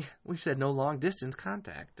 We said no long-distance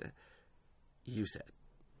contact. You said.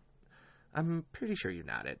 I'm pretty sure you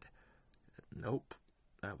nodded. Nope.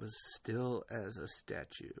 I was still as a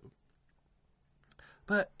statue.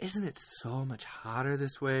 But isn't it so much hotter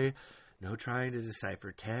this way? No trying to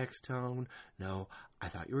decipher text tone. No, I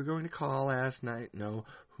thought you were going to call last night. No,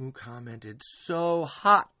 who commented so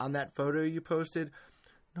hot on that photo you posted?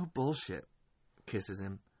 No bullshit. Kisses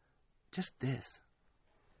him. Just this.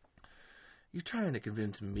 You trying to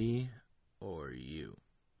convince me or you?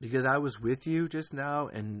 Because I was with you just now,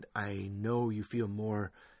 and I know you feel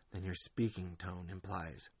more than your speaking tone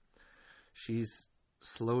implies. She's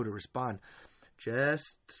slow to respond,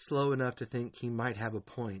 just slow enough to think he might have a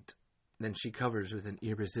point. Then she covers with an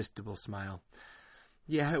irresistible smile.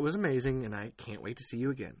 Yeah, it was amazing, and I can't wait to see you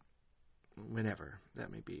again. Whenever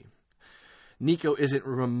that may be. Nico isn't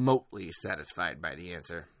remotely satisfied by the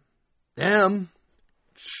answer.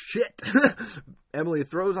 Shit. Emily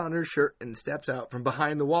throws on her shirt and steps out from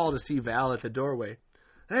behind the wall to see Val at the doorway.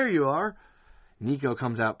 There you are. Nico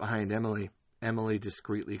comes out behind Emily. Emily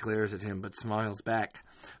discreetly glares at him but smiles back.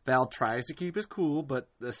 Val tries to keep his cool, but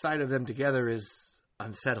the sight of them together is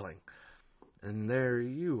unsettling. And there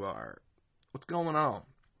you are. What's going on?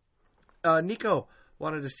 Nico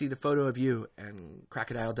wanted to see the photo of you and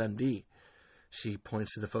Crocodile Dundee. She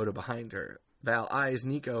points to the photo behind her. Val eyes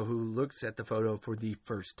Nico, who looks at the photo for the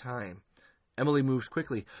first time. Emily moves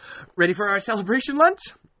quickly. Ready for our celebration lunch?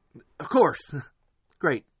 Of course.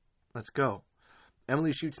 Great. Let's go.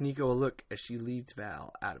 Emily shoots Nico a look as she leads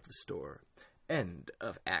Val out of the store. End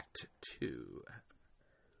of Act 2.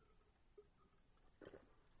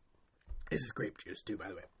 This is grape juice, too, by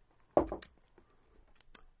the way.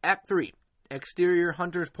 Act 3. Exterior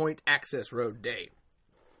Hunters Point Access Road Day.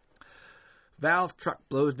 Val's truck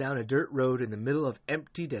blows down a dirt road in the middle of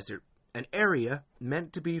empty desert, an area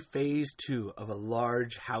meant to be Phase 2 of a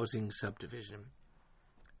large housing subdivision.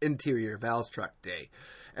 Interior Val's truck day.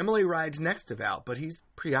 Emily rides next to Val, but he's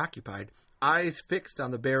preoccupied, eyes fixed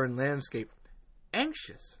on the barren landscape,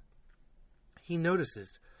 anxious. He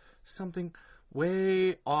notices something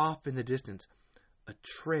way off in the distance, a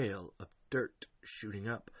trail of dirt shooting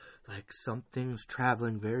up, like something's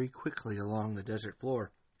traveling very quickly along the desert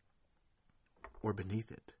floor. Or beneath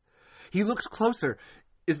it. He looks closer.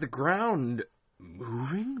 Is the ground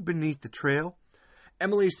moving beneath the trail?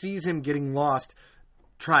 Emily sees him getting lost,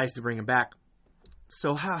 tries to bring him back.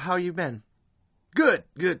 So how you been? Good,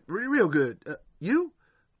 real good. You?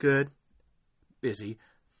 Good. Busy.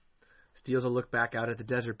 Steals a look back out at the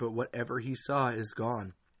desert, but whatever he saw is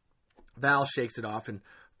gone. Val shakes it off and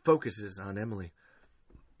focuses on Emily.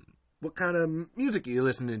 What kind of music are you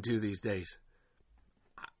listening to these days?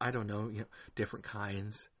 I don't know, different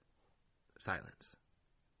kinds. Silence.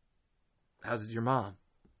 How's your mom?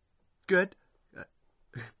 Good.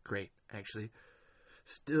 Great, actually.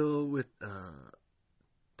 Still with,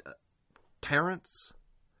 Terrence?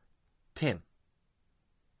 Tim.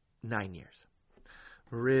 9 years.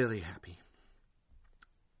 Really happy.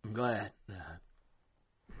 I'm glad.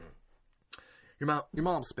 Your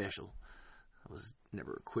mom's special. I was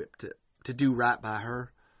never equipped to do right by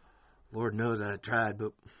her. Lord knows I tried,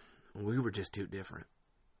 but we were just too different.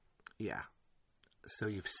 Yeah, so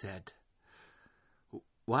you've said.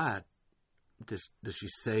 Why? Does she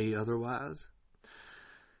say otherwise?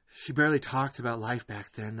 She barely talked about life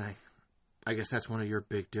back then. I guess that's one of your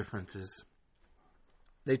big differences.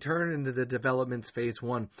 They turn into the development's Phase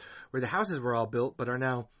 1, where the houses were all built but are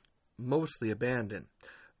now mostly abandoned.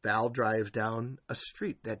 Val drives down a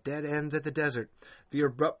street that dead ends at the desert, the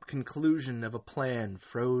abrupt conclusion of a plan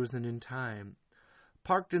frozen in time.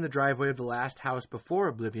 Parked in the driveway of the last house before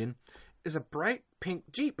Oblivion is a bright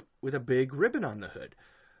pink Jeep with a big ribbon on the hood.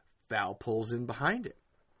 Val pulls in behind it.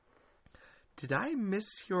 Did I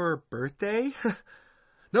miss your birthday?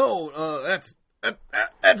 No,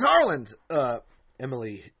 That's Harlan's.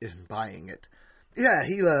 Emily isn't buying it. Yeah,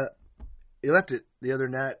 he left it the other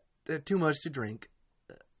night. Too much to drink.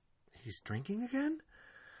 He's drinking again?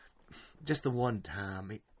 Just the one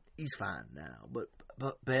time. He's fine now, but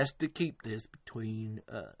best to keep this between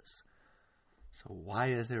us. So why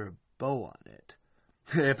is there a bow on it?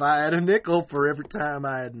 If I had a nickel for every time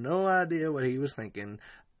I had no idea what he was thinking,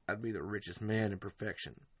 I'd be the richest man in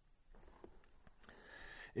perfection.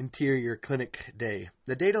 Interior clinic day.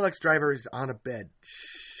 The Datalux driver is on a bed,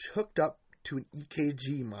 hooked up to an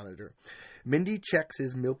EKG monitor. Mindy checks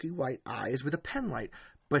his milky white eyes with a pen light,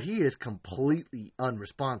 but he is completely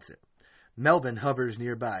unresponsive. Melvin hovers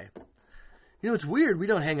nearby. You know, it's weird we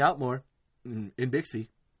don't hang out more in Bixby,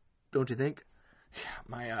 don't you think?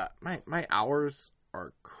 Yeah, my hours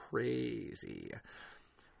are crazy.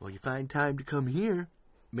 Well, you find time to come here.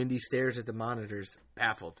 Mindy stares at the monitors,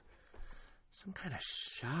 baffled. Some kind of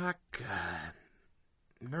shock,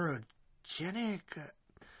 neurogenic.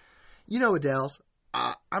 You know, Adele's.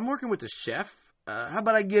 I'm working with the chef. How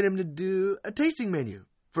about I get him to do a tasting menu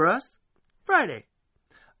for us Friday?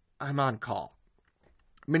 I'm on call.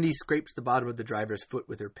 Mindy scrapes the bottom of the driver's foot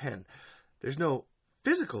with her pen. There's no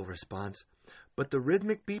physical response, but the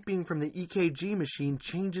rhythmic beeping from the EKG machine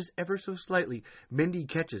changes ever so slightly. Mindy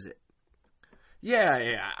catches it.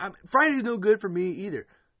 Yeah. Friday's no good for me either.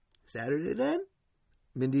 Saturday then?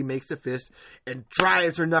 Mindy makes a fist and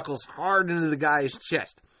drives her knuckles hard into the guy's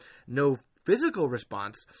chest. No physical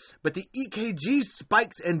response, but the EKG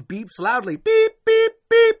spikes and beeps loudly. Beep, beep,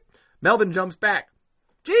 beep. Melvin jumps back.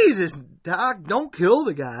 Jesus, Doc, don't kill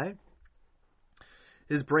the guy.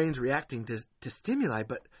 His brain's reacting to stimuli,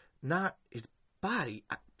 but not his body.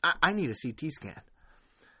 I need a CT scan.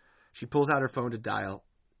 She pulls out her phone to dial.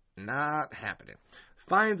 Not happening.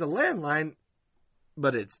 Finds a landline,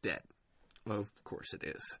 but it's dead. Well, of course it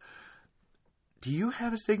is. Do you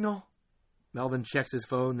have a signal? Melvin checks his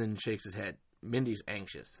phone, then shakes his head. Mindy's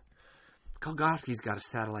anxious. Kolgoski's got a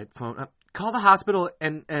satellite phone. Call the hospital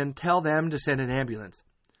and tell them to send an ambulance.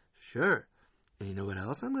 Sure. And you know what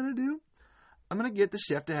else I'm going to do? I'm going to get the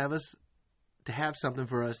chef to have something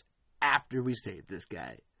for us after we save this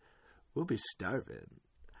guy. We'll be starving.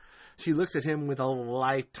 She looks at him with a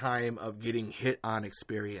lifetime of getting hit on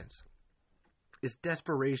experience. Is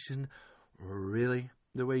desperation really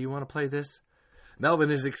the way you want to play this?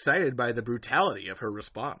 Melvin is excited by the brutality of her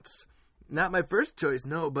response. Not my first choice,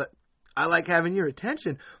 no, but I like having your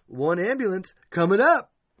attention. One ambulance coming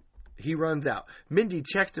up. He runs out. Mindy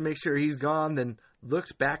checks to make sure he's gone, then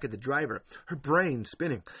looks back at the driver, her brain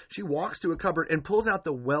spinning. She walks to a cupboard and pulls out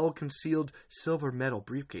the well-concealed silver metal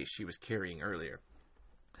briefcase she was carrying earlier.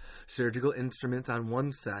 Surgical instruments on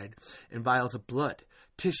one side and vials of blood,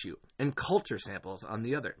 tissue, and culture samples on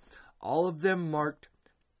the other. All of them marked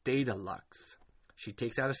Datalux. She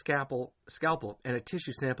takes out a scalpel and a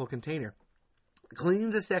tissue sample container,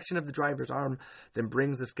 cleans a section of the driver's arm, then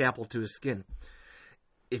brings the scalpel to his skin.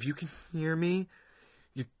 If you can hear me,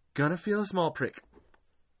 you're gonna feel a small prick,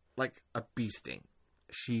 like a bee sting.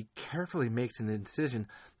 She carefully makes an incision.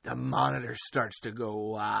 The monitor starts to go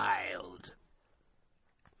wild.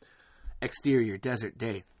 Exterior desert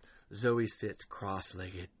day. Zoe sits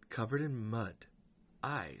cross-legged, covered in mud,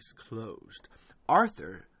 eyes closed.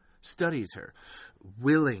 Arthur studies her,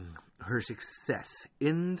 willing her success.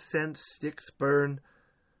 Incense sticks burn.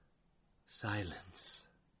 Silence.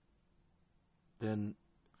 Then,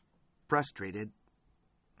 frustrated,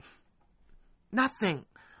 nothing.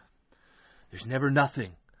 There's never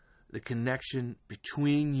nothing. The connection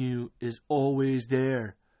between you is always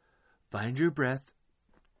there. Find your breath.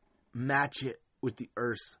 Match it with the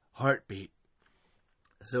Earth's heartbeat.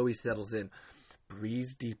 Zoe settles in,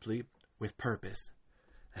 breathes deeply with purpose.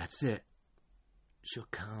 That's it. She'll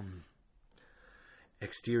come.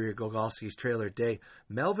 Exterior Gogolski's trailer day.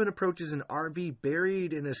 Melvin approaches an RV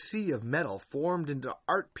buried in a sea of metal formed into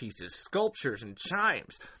art pieces, sculptures, and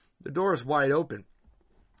chimes. The door is wide open.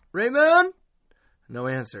 Raymond? No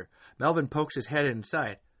answer. Melvin pokes his head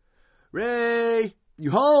inside. Ray,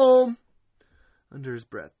 you home? Under his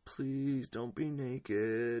breath, please don't be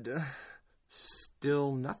naked.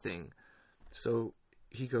 Still nothing. So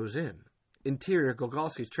he goes in. Interior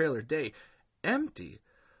Gogolski's trailer day. Empty,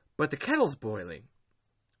 but the kettle's boiling.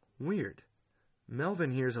 Weird.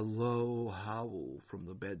 Melvin hears a low howl from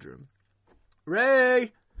the bedroom.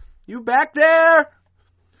 Ray, you back there?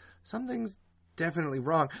 Something's definitely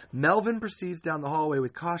wrong. Melvin proceeds down the hallway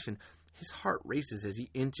with caution. His heart races as he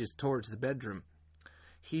inches towards the bedroom.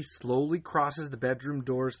 He slowly crosses the bedroom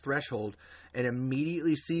door's threshold and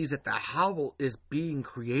immediately sees that the howl is being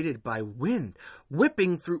created by wind,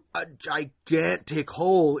 whipping through a gigantic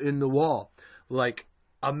hole in the wall. like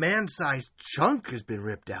a man-sized chunk has been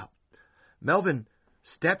ripped out. Melvin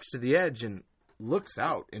steps to the edge and looks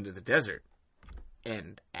out into the desert.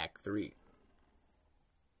 End Act 3.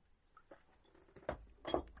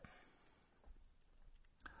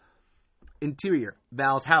 Interior,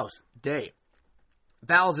 Val's house, day.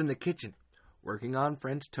 Val's in the kitchen, working on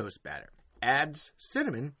French toast batter. Adds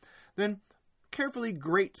cinnamon, then carefully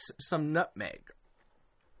grates some nutmeg.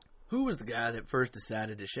 Who was the guy that first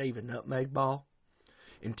decided to shave a nutmeg ball?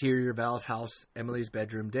 Interior, Val's house, Emily's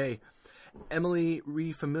bedroom, day. Emily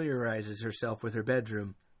refamiliarizes herself with her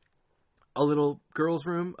bedroom. A little girl's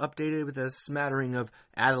room, updated with a smattering of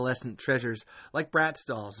adolescent treasures like Bratz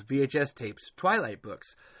dolls, VHS tapes, Twilight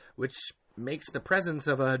books, which makes the presence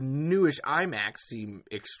of a newish IMAX seem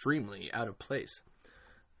extremely out of place.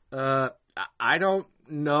 I don't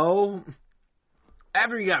know.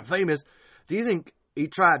 After he got famous, do you think he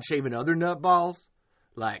tried shaving other nut balls?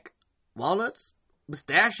 Like walnuts?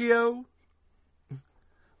 Pistachio?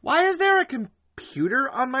 Why is there a computer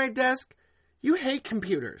on my desk? You hate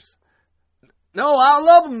computers. No, I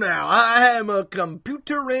love them now. I am a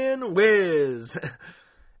computerin' whiz.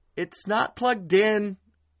 It's not plugged in.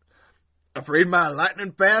 Afraid my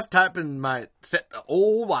lightning fast typing might set the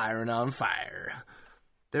old wiring on fire.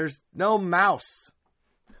 There's no mouse.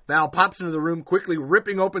 Val pops into the room, quickly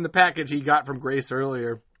ripping open the package he got from Grace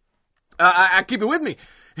earlier. I keep it with me,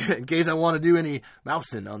 in case I want to do any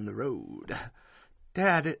mousing on the road.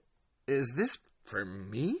 Dad, is this for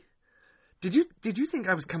me? Did you think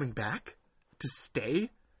I was coming back? To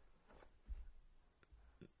stay?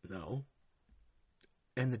 No.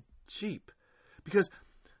 And the Jeep. Because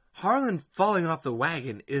Harlan falling off the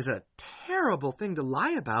wagon is a terrible thing to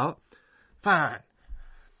lie about. Fine.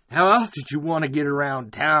 How else did you want to get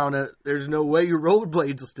around town? There's no way your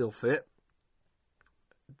rollerblades will still fit.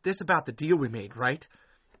 This about the deal we made, right?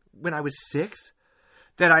 When I was 6?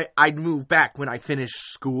 That I'd move back when I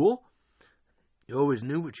finished school? You always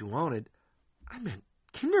knew what you wanted. I meant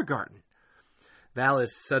kindergarten. Val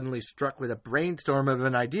is suddenly struck with a brainstorm of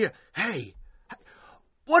an idea. Hey,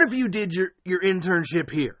 what if you did your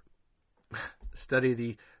internship here? Study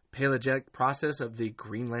the pelagic process of the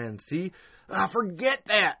Greenland Sea? Forget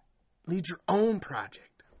that. Lead your own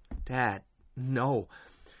project. Dad, no.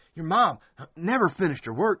 Your mom never finished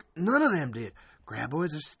her work. None of them did.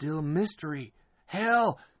 Graboids are still a mystery.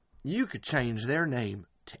 Hell, you could change their name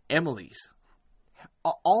to Emily's.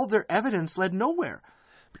 All their evidence led nowhere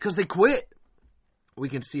because they quit. We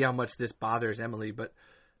can see how much this bothers Emily, but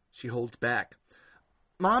she holds back.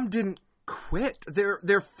 Mom didn't quit.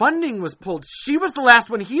 Their funding was pulled. She was the last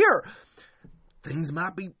one here. Things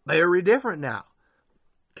might be very different now.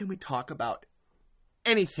 Can we talk about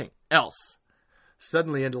anything else?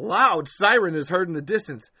 Suddenly, a loud siren is heard in the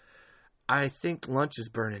distance. I think lunch is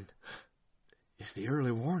burning. It's the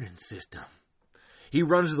early warning system. He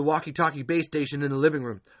runs to the walkie-talkie base station in the living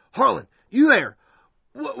room. Harlan, you there?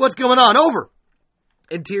 What's going on? Over.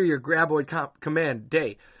 Interior Graboid Command,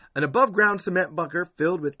 day. An above-ground cement bunker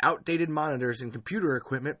filled with outdated monitors and computer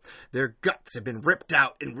equipment. Their guts have been ripped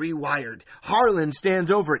out and rewired. Harlan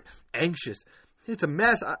stands over it, anxious. It's a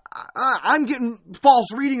mess. I'm getting false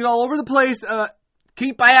readings all over the place.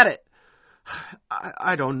 Keep at it.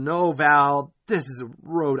 I don't know, Val. This is a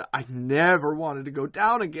road I never wanted to go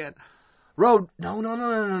down again. Road,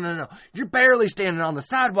 no. You're barely standing on the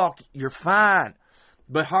sidewalk. You're fine.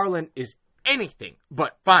 But Harlan is anything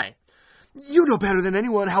but fine. You know better than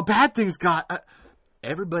anyone how bad things got.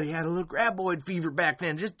 Everybody had a little graboid fever back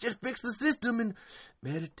then. Just fix the system and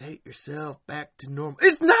meditate yourself back to normal.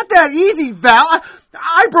 It's not that easy, Val.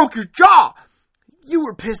 I broke your jaw. You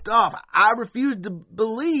were pissed off. I refused to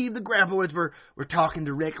believe the graboids were talking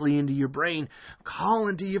directly into your brain,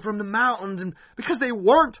 calling to you from the mountains, and because they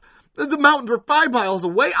weren't. The mountains were 5 miles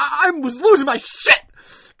away. I was losing my shit,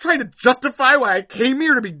 trying to justify why I came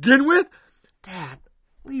here to begin with. Dad,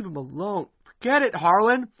 leave him alone. Forget it,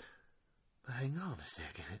 Harlan. Hang on a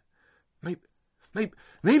second.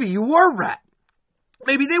 Maybe you were right.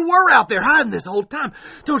 Maybe they were out there hiding this whole time.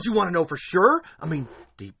 Don't you want to know for sure? I mean,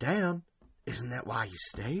 deep down, isn't that why you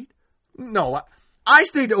stayed? No, I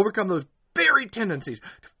stayed to overcome those very tendencies,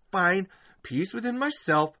 to find peace within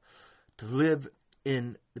myself, to live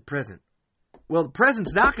in the present. Well, the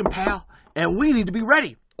present's knocking, pal, and we need to be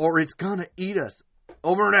ready, or it's gonna eat us.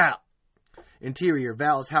 Over and out. Interior,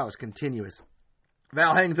 Val's house, continuous.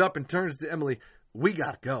 Val hangs up and turns to Emily. We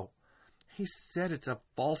gotta go. He said it's a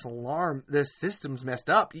false alarm. The system's messed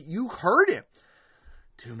up. You heard him.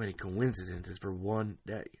 Too many coincidences for one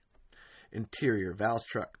day. Interior, Val's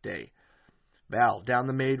truck, day. Val, down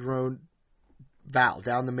the main road. Val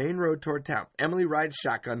down the main road toward town. Emily rides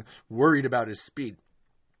shotgun, worried about his speed.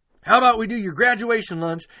 How about we do your graduation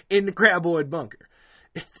lunch in the Craboid bunker?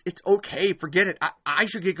 It's okay, forget it. I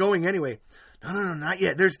should get going anyway. No, not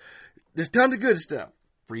yet. There's tons of good stuff.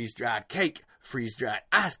 Freeze-dried cake, freeze-dried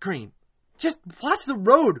ice cream. Just watch the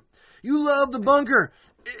road. You love the bunker.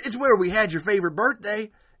 It's where we had your favorite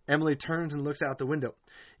birthday. Emily turns and looks out the window.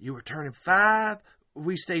 You were turning 5.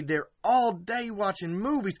 We stayed there all day watching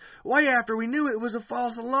movies, way after we knew it was a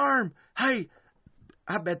false alarm. Hey,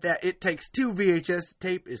 I bet that It Takes Two VHS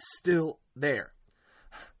tape is still there.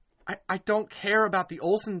 I don't care about the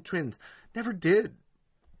Olsen twins. Never did.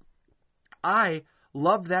 I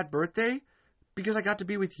loved that birthday because I got to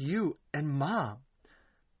be with you and Mom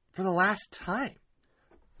for the last time.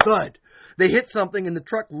 Thud. They hit something and the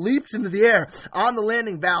truck leaps into the air. On the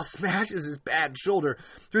landing, Val smashes his bad shoulder.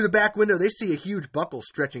 Through the back window, they see a huge buckle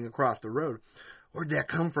stretching across the road. Where'd that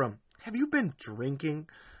come from? Have you been drinking?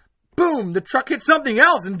 Boom! The truck hits something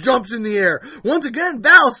else and jumps in the air. Once again,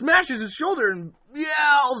 Val smashes his shoulder and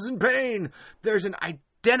yells in pain. There's an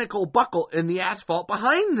identical buckle in the asphalt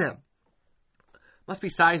behind them. Must be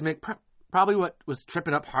seismic. Probably what was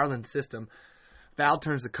tripping up Harlan's system. Val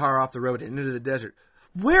turns the car off the road and into the desert.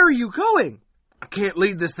 Where are you going? I can't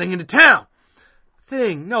lead this thing into town.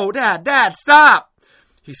 No, Dad, stop!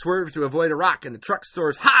 He swerves to avoid a rock, and the truck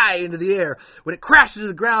soars high into the air. When it crashes to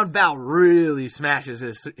the ground, Val really smashes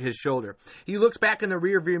his shoulder. He looks back in the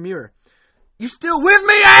rearview mirror. You still with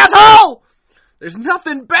me, asshole? There's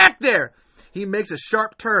nothing back there. He makes a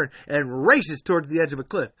sharp turn and races towards the edge of a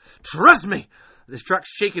cliff. Trust me! This truck's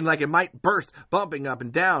shaking like it might burst, bumping up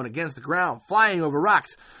and down against the ground, flying over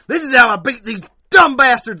rocks. This is how I beat these dumb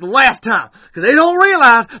bastards the last time, because they don't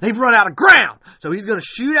realize they've run out of ground. So he's going to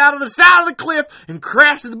shoot out of the side of the cliff and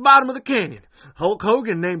crash to the bottom of the canyon. Hulk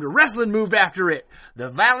Hogan named a wrestling move after it, the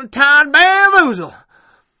Valentine Bamboozle.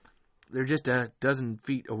 They're just a dozen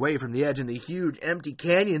feet away from the edge in the huge empty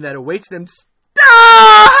canyon that awaits them.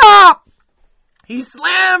 Stop! He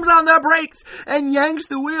slams on the brakes and yanks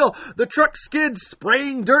the wheel. The truck skids,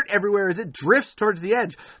 spraying dirt everywhere as it drifts towards the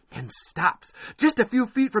edge and stops. Just a few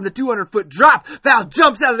feet from the 200-foot drop, Val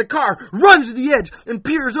jumps out of the car, runs to the edge, and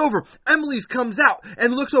peers over. Emily's comes out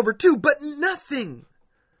and looks over too, but nothing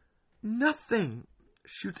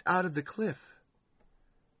shoots out of the cliff.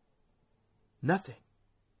 Nothing.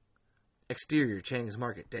 Exterior, Chang's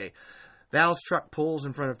Market Day. Val's truck pulls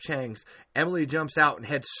in front of Chang's. Emily jumps out and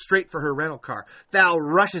heads straight for her rental car. Val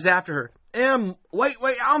rushes after her. Wait,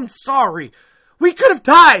 I'm sorry. We could have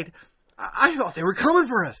died. I thought they were coming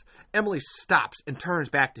for us. Emily stops and turns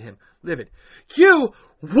back to him, livid. You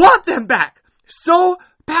want them back so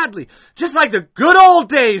badly. Just like the good old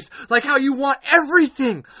days. Like how you want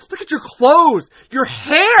everything. Look at your clothes, your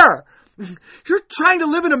hair. You're trying to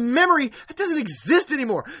live in a memory that doesn't exist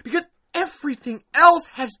anymore because everything else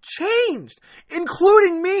has changed,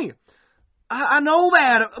 including me. I know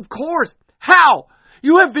that, of course. How?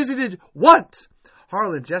 You have visited once.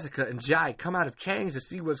 Harlan, Jessica, and Jai come out of Chang's to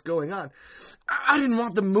see what's going on. I didn't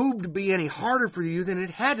want the move to be any harder for you than it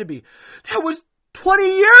had to be. That was 20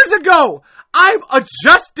 years ago. I've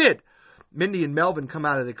adjusted. Mindy and Melvin come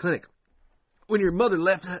out of the clinic. When your mother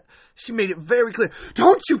left, she made it very clear.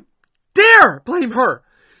 Don't you dare blame her.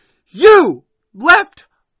 You left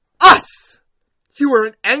us! You were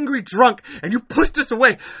an angry drunk and you pushed us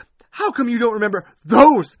away. How come you don't remember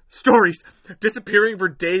those stories? Disappearing for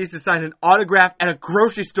days to sign an autograph at a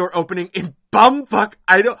grocery store opening in bumfuck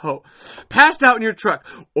Idaho. Passed out in your truck,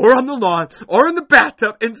 or on the lawn, or in the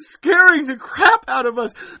bathtub, and scaring the crap out of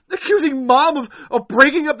us. Accusing Mom of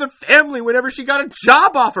breaking up the family whenever she got a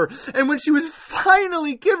job offer. And when she was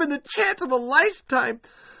finally given the chance of a lifetime,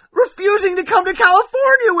 refusing to come to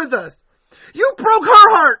California with us. You broke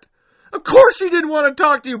her heart. Of course she didn't want to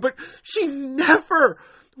talk to you, but she never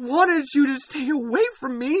wanted you to stay away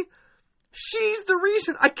from me. She's the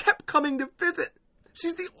reason I kept coming to visit.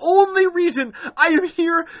 She's the only reason I am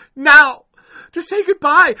here now. To say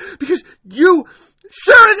goodbye, because you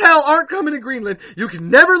sure as hell aren't coming to Greenland. You can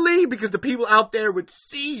never leave because the people out there would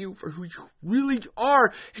see you for who you really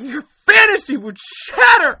are, and your fantasy would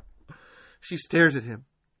shatter. She stares at him,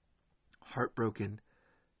 heartbroken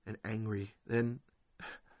and angry. Then,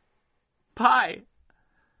 bye.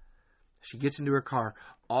 She gets into her car,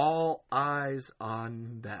 all eyes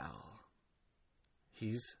on Val.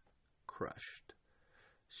 He's crushed,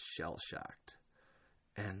 shell-shocked,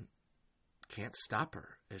 and can't stop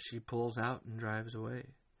her as she pulls out and drives away.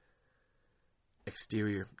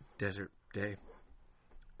 Exterior, desert day.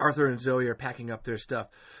 Arthur and Zoe are packing up their stuff.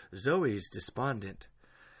 Zoe's despondent.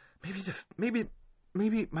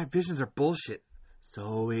 Maybe my visions are bullshit.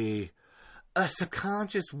 Zoe, a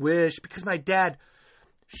subconscious wish, because my dad,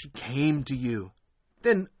 she came to you.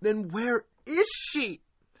 Then where is she?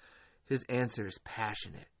 His answer is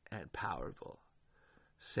passionate and powerful.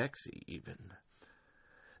 Sexy, even.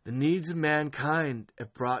 The needs of mankind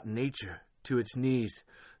have brought nature to its knees.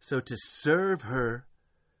 So to serve her,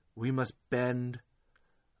 we must bend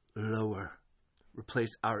lower.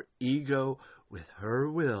 Replace our ego with her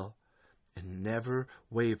will, and never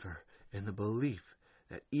waver in the belief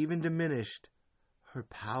that even diminished, her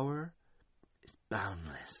power is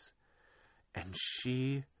boundless. And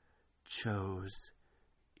she chose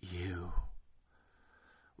you,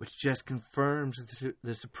 which just confirms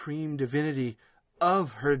the supreme divinity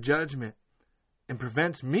of her judgment and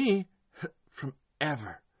prevents me from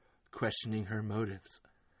ever questioning her motives.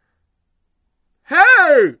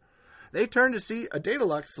 Hey! They turn to see a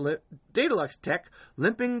Daedalux tech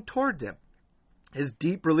limping toward them, his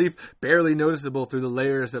deep relief barely noticeable through the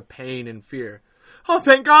layers of pain and fear. Oh,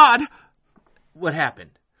 thank God! What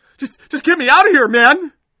happened? Just get me out of here,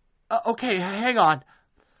 man! Okay, hang on.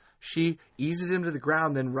 She eases him to the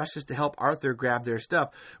ground, then rushes to help Arthur grab their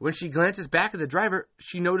stuff. When she glances back at the driver,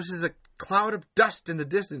 she notices a cloud of dust in the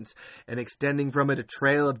distance, and extending from it a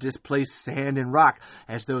trail of displaced sand and rock,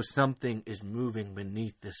 as though something is moving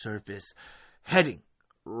beneath the surface, heading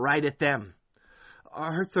right at them.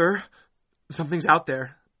 Arthur, something's out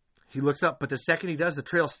there. He looks up, but the second he does, the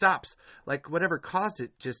trail stops, like whatever caused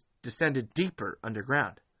it just descended deeper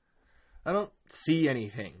underground. I don't see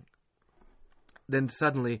anything. Then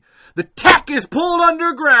suddenly, the tech is pulled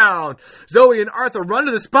underground. Zoe and Arthur run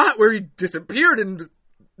to the spot where he disappeared and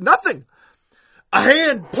nothing. A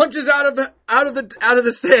hand punches out of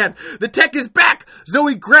the sand. The tech is back.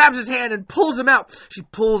 Zoe grabs his hand and pulls him out. She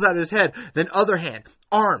pulls out his head, then other hand,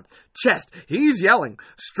 arm, chest. He's yelling,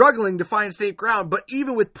 struggling to find safe ground, but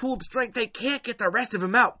even with pooled strength, they can't get the rest of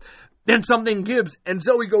him out. Then something gives, and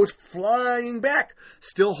Zoe goes flying back,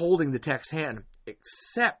 still holding the tech's hand,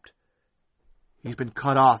 except he's been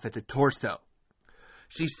cut off at the torso.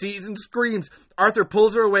 She sees and screams. Arthur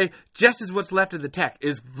pulls her away just as what's left of the tech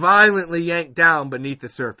is violently yanked down beneath the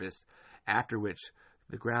surface, after which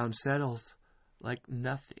the ground settles like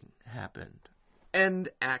nothing happened. End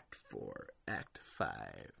Act 4, Act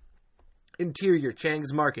 5. Interior,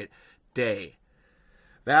 Chang's Market, day.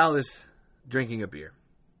 Val is drinking a beer.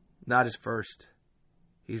 Not his first.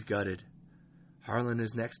 He's gutted. Harlan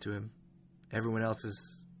is next to him. Everyone else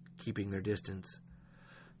is keeping their distance.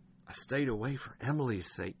 I stayed away for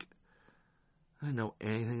Emily's sake. I didn't know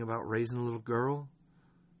anything about raising a little girl.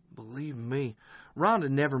 Believe me, Rhonda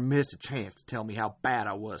never missed a chance to tell me how bad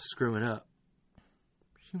I was screwing up.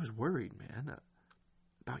 She was worried, man,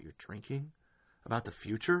 about your drinking, about the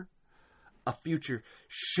future. A future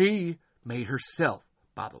she made herself,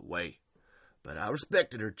 by the way. But I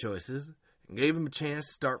respected her choices and gave him a chance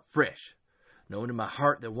to start fresh, knowing in my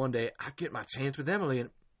heart that one day I'd get my chance with Emily,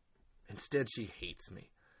 and instead she hates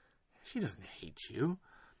me. She doesn't hate you.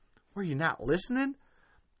 Were you not listening?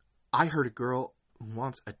 I heard a girl who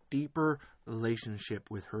wants a deeper relationship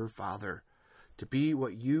with her father, to be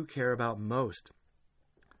what you care about most.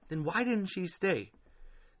 Then why didn't she stay?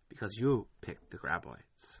 Because you picked the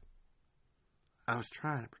graboids. I was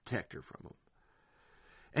trying to protect her from him.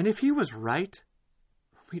 And if he was right,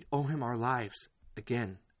 we'd owe him our lives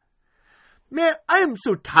again. Man, I am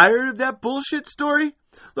so tired of that bullshit story.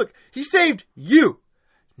 Look, he saved you,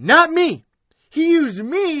 not me. He used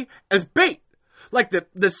me as bait, like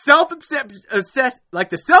the self-obsessed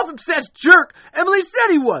jerk Emily said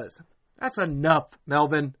he was. That's enough,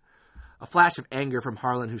 Melvin. A flash of anger from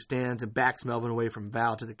Harlan, who stands and backs Melvin away from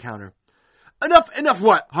Val to the counter. Enough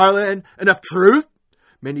what, Harlan? Enough truth?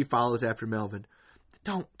 Mindy follows after Melvin.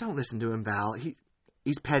 Don't listen to him, Val.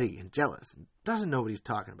 He's petty and jealous and doesn't know what he's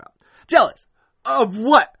talking about. Jealous? Of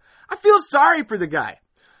what? I feel sorry for the guy.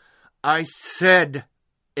 I said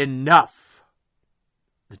enough.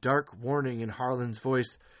 The dark warning in Harlan's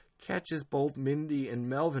voice catches both Mindy and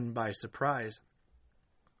Melvin by surprise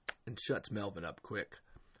and shuts Melvin up quick.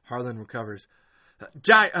 Harlan recovers.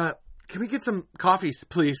 Jai, can we get some coffees,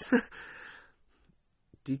 please?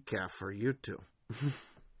 Decaf for you two.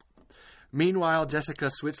 Meanwhile,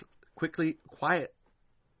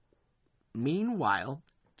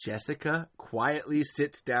 Jessica quietly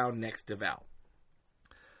sits down next to Val.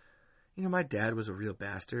 You know, my dad was a real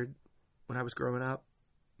bastard when I was growing up,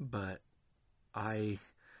 but I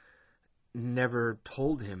never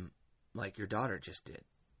told him like your daughter just did.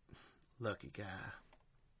 Lucky guy.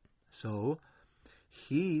 So,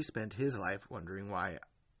 he spent his life wondering why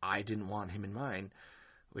I didn't want him in mine,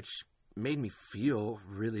 which made me feel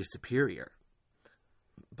really superior.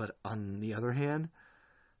 But on the other hand,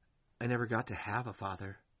 I never got to have a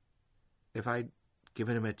father. If I'd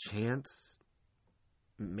given him a chance,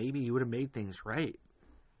 maybe he would have made things right.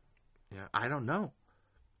 Yeah, I don't know.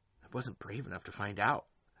 I wasn't brave enough to find out.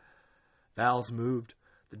 Val's moved.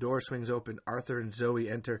 The door swings open. Arthur and Zoe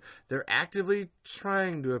enter. They're actively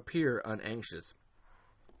trying to appear unanxious.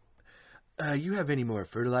 You have any more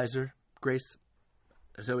fertilizer, Grace?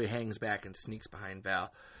 Zoe hangs back and sneaks behind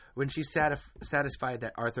Val. When she's satisfied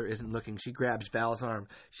that Arthur isn't looking, she grabs Val's arm.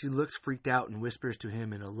 She looks freaked out and whispers to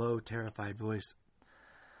him in a low, terrified voice.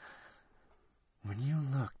 When you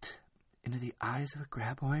looked into the eyes of a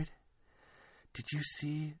graboid, did you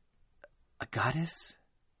see a goddess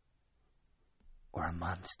or a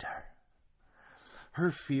monster?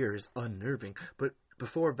 Her fear is unnerving, but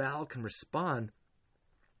before Val can respond,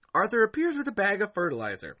 Arthur appears with a bag of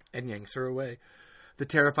fertilizer and yanks her away. The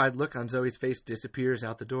terrified look on Zoe's face disappears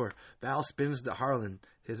out the door. Val spins to Harlan,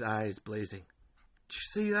 his eyes blazing. Did you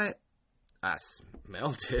see that? I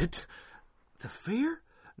smelled it. The fear?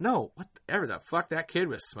 No, whatever the fuck that kid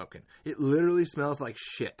was smoking. It literally smells like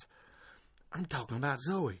shit. I'm talking about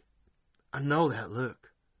Zoe. I know that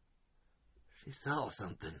look. She saw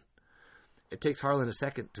something. It takes Harlan a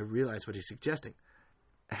second to realize what he's suggesting.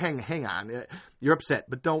 Hang on. You're upset,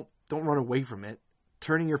 but don't run away from it.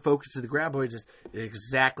 Turning your focus to the graboids is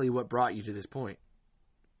exactly what brought you to this point.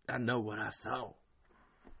 I know what I saw.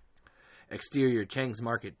 Exterior, Chang's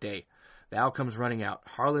Market, day. Val comes running out,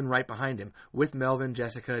 Harlan right behind him, with Melvin,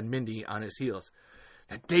 Jessica, and Mindy on his heels.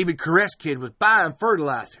 That David Caress kid was buying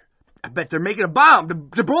fertilizer. I bet they're making a bomb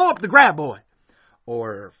to blow up the graboid.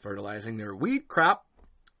 Or fertilizing their wheat crop.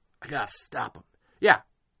 I gotta stop them. Yeah,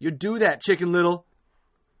 you do that, Chicken Little.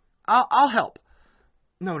 I'll help.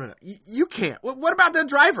 No. You can't. What about the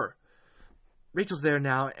driver? Rachel's there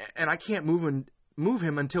now, and I can't move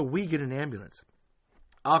him until we get an ambulance.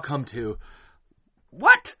 I'll come too.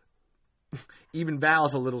 What? Even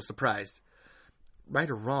Val's a little surprised. Right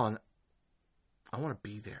or wrong, I want to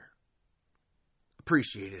be there.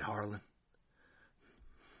 Appreciate it, Harlan.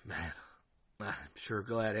 Man, I'm sure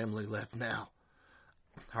glad Emily left now.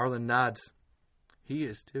 Harlan nods. He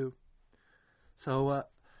is too. So,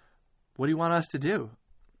 what do you want us to do?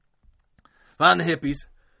 Find the hippies.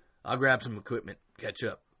 I'll grab some equipment. Catch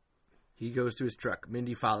up. He goes to his truck.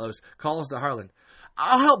 Mindy follows. Calls to Harlan.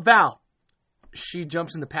 I'll help Val. She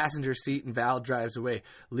jumps in the passenger seat and Val drives away,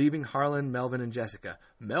 leaving Harlan, Melvin, and Jessica.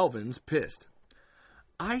 Melvin's pissed.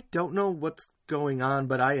 I don't know what's going on,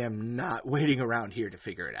 but I am not waiting around here to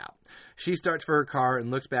figure it out. She starts for her car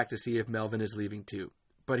and looks back to see if Melvin is leaving too,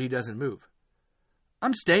 but he doesn't move.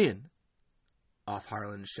 I'm staying. Off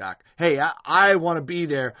Harlan's shock. Hey, I want to be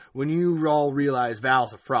there when you all realize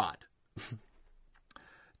Val's a fraud.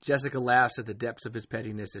 Jessica laughs at the depths of his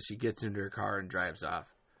pettiness as she gets into her car and drives off.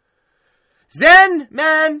 Zen,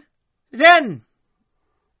 man! Zen!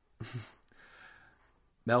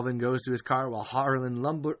 Melvin goes to his car while Harlan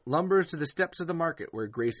lumbers to the steps of the market where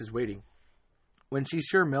Grace is waiting. When she's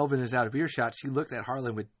sure Melvin is out of earshot, she looks at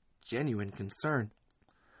Harlan with genuine concern.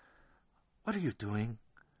 What are you doing?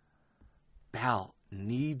 Val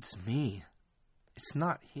needs me. It's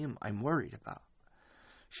not him I'm worried about.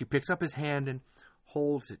 She picks up his hand and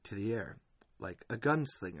holds it to the air, like a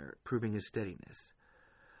gunslinger proving his steadiness.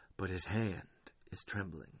 But his hand is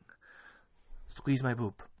trembling. Squeeze my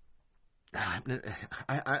boob.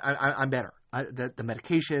 I'm better. The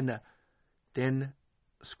medication, then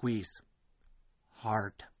squeeze.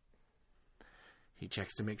 Hard. He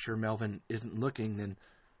checks to make sure Melvin isn't looking, then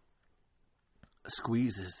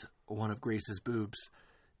squeezes one of Grace's boobs.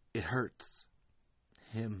 It hurts.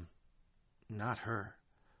 Him, not her.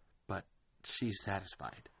 But she's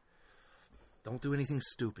satisfied. Don't do anything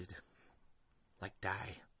stupid. Like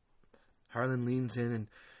die. Harlan leans in and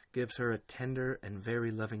gives her a tender and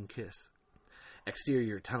very loving kiss.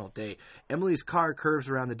 Exterior, tunnel, day. Emily's car curves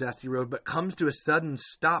around the dusty road, but comes to a sudden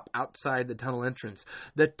stop outside the tunnel entrance.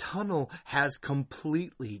 The tunnel has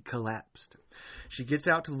completely collapsed. She gets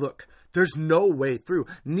out to look. There's no way through.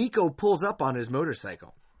 Nico pulls up on his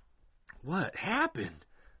motorcycle. What happened?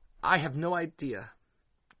 I have no idea.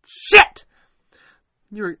 Shit!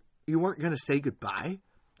 You weren't going to say goodbye?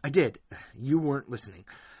 I did. You weren't listening.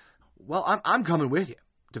 Well, I'm coming with you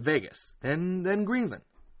to Vegas, then Greenland.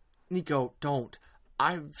 Nico, don't.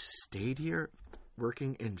 I've stayed here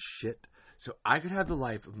working in shit so I could have the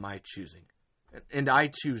life of my choosing. And I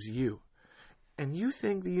choose you. And you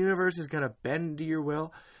think the universe is going to bend to your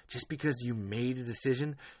will just because you made a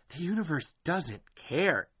decision? The universe doesn't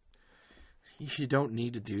care. You don't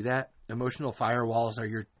need to do that. Emotional firewalls are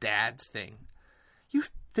your dad's thing. You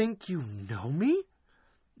think you know me?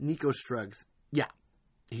 Nico shrugs. Yeah,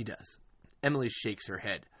 he does. Emily shakes her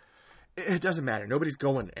head. It doesn't matter. Nobody's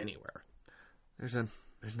going anywhere. There's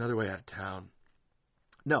another way out of town.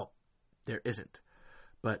 No, there isn't.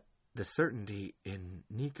 But the certainty in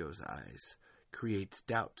Nico's eyes creates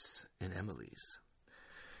doubts in Emily's.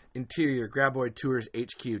 Interior Graboid Tours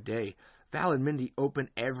HQ day. Val and Mindy open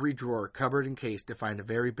every drawer, cupboard, and case to find the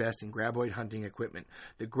very best in Graboid hunting equipment.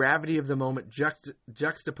 The gravity of the moment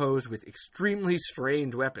juxtaposed with extremely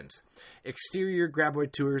strange weapons. Exterior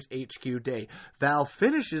Graboid Tours HQ day. Val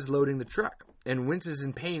finishes loading the truck and winces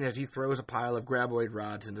in pain as he throws a pile of Graboid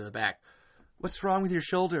rods into the back. What's wrong with your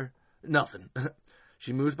shoulder? Nothing.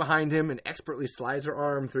 She moves behind him and expertly slides her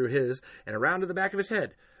arm through his and around to the back of his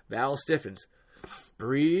head. Val stiffens.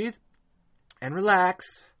 Breathe and relax.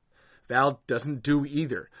 Val doesn't do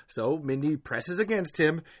either, so Mindy presses against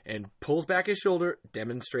him and pulls back his shoulder,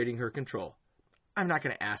 demonstrating her control. I'm not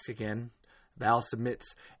going to ask again. Val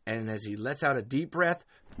submits, and as he lets out a deep breath,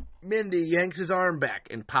 Mindy yanks his arm back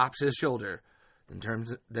and pops his shoulder,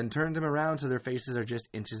 then turns him around so their faces are just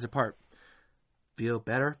inches apart. Feel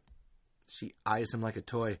better? She eyes him like a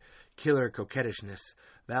toy. Killer coquettishness.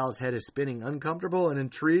 Val's head is spinning, uncomfortable and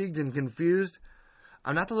intrigued and confused.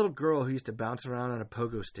 I'm not the little girl who used to bounce around on a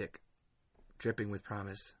pogo stick. Dripping with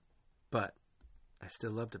promise. But I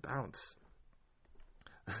still love to bounce.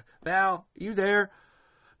 Val, you there?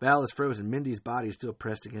 Val is frozen. Mindy's body is still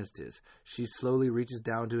pressed against his. She slowly reaches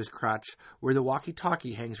down to his crotch where the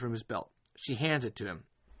walkie-talkie hangs from his belt. She hands it to him.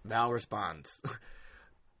 Val responds.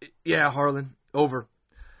 Yeah, Harlan. Over.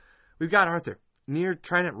 We've got Arthur. Near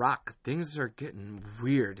Trident Rock. Things are getting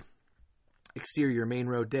weird. Exterior main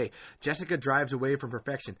road day. Jessica drives away from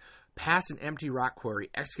perfection. Past an empty rock quarry.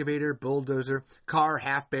 Excavator, bulldozer, car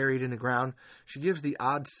half buried in the ground. She gives the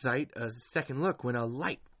odd sight a second look when a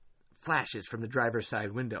light flashes from the driver's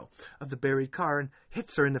side window of the buried car and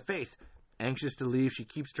hits her in the face. Anxious to leave, she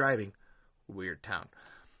keeps driving. Weird town.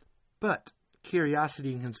 But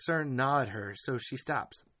curiosity and concern gnaw at her, so she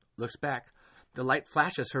stops. Looks back. The light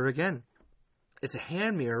flashes her again. It's a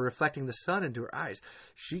hand mirror reflecting the sun into her eyes.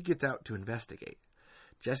 She gets out to investigate.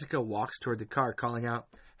 Jessica walks toward the car, calling out,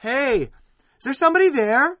 Hey, is there somebody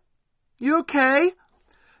there? You okay?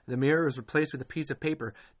 The mirror is replaced with a piece of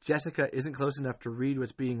paper. Jessica isn't close enough to read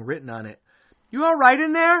what's being written on it. You all right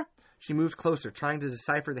in there? She moves closer, trying to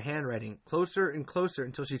decipher the handwriting, closer and closer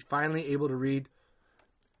until she's finally able to read,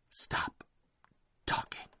 Stop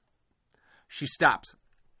talking. She stops.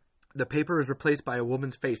 The paper is replaced by a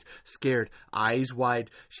woman's face, scared, eyes wide.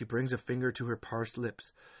 She brings a finger to her parsed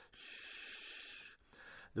lips. Shh.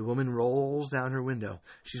 The woman rolls down her window.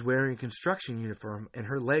 She's wearing a construction uniform, and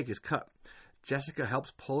her leg is cut. Jessica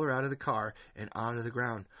helps pull her out of the car and onto the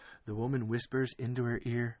ground. The woman whispers into her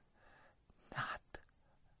ear, Not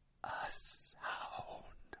a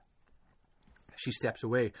sound. She steps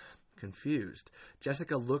away, confused.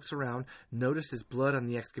 Jessica looks around, notices blood on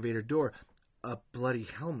the excavator door, a bloody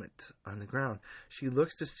helmet on the ground. She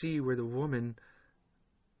looks to see the woman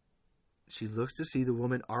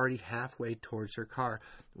already halfway towards her car,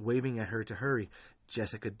 waving at her to hurry.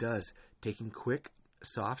 Jessica does, taking quick,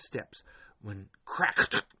 soft steps. When crack,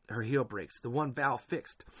 her heel breaks, the one Val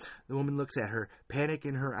fixed. The woman looks at her, panic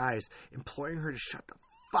in her eyes, imploring her to shut the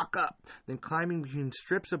fuck up, then climbing between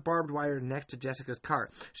strips of barbed wire next to Jessica's car.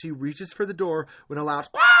 She reaches for the door when a loud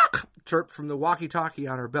squawk chirps from the walkie-talkie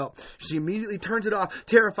on her belt. She immediately turns it off,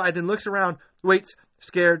 terrified, then looks around, waits,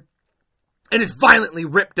 scared, and is violently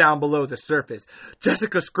ripped down below the surface.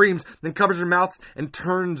 Jessica screams, then covers her mouth and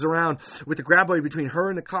turns around with the graboid between her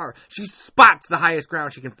and the car. She spots the highest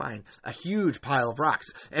ground she can find, a huge pile of rocks,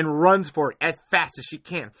 and runs for it as fast as she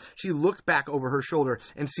can. She looks back over her shoulder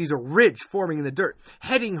and sees a ridge forming in the dirt,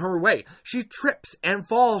 heading her way. She trips and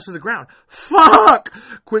falls to the ground. Fuck!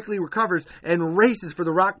 Quickly recovers and races for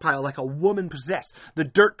the rock pile like a woman possessed, the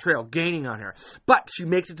dirt trail gaining on her. But she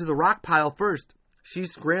makes it to the rock pile first. She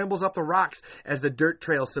scrambles up the rocks as the dirt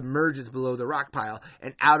trail submerges below the rock pile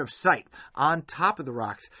and out of sight. On top of the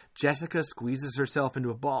rocks, Jessica squeezes herself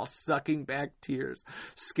into a ball, sucking back tears,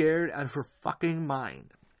 scared out of her fucking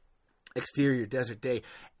mind. Exterior desert day.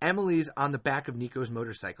 Emily's on the back of Nico's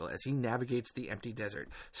motorcycle as he navigates the empty desert,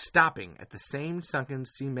 stopping at the same sunken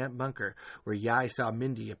cement bunker where Yai saw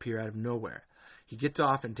Mindy appear out of nowhere. He gets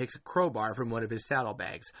off and takes a crowbar from one of his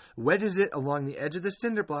saddlebags, wedges it along the edge of the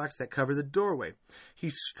cinder blocks that cover the doorway. He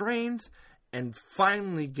strains and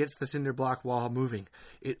finally gets the cinder block wall moving.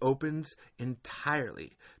 It opens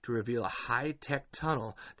entirely to reveal a high-tech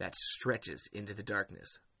tunnel that stretches into the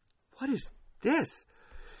darkness. What is this?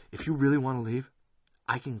 If you really want to leave,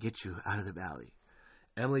 I can get you out of the valley.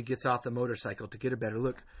 Emily gets off the motorcycle to get a better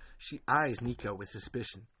look. She eyes Nico with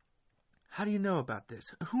suspicion. How do you know about this?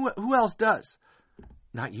 Who else does?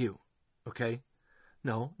 Not you. Okay?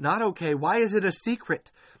 No, not okay. Why is it a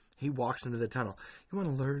secret? He walks into the tunnel. You want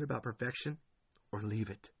to learn about perfection or leave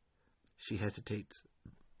it? She hesitates,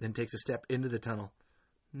 then takes a step into the tunnel.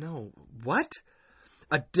 No. What?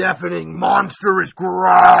 A deafening, monstrous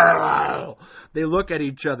growl! They look at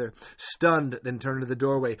each other, stunned, then turn to the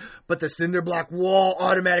doorway. But the cinder block wall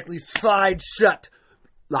automatically slides shut,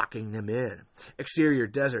 locking them in. Exterior,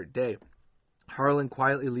 desert, day. Harlan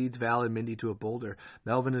quietly leads Val and Mindy to a boulder.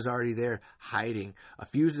 Melvin is already there, hiding. A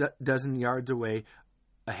few dozen yards away,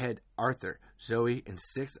 ahead, Arthur, Zoe, and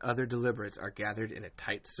 6 other deliberates are gathered in a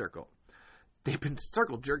tight circle. They've been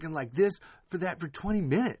circle jerking like this for 20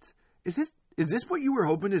 minutes. Is this what you were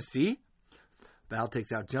hoping to see? Val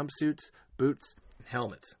takes out jumpsuits, boots, and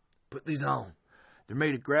helmets. Put these on. They're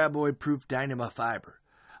made of graboid-proof dynamo fiber.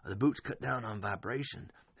 The boots cut down on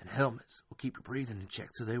vibration, and helmets will keep your breathing in check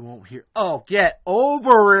so they won't hear. Oh, get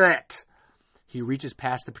over it! He reaches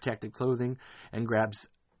past the protective clothing and grabs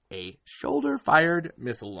a shoulder-fired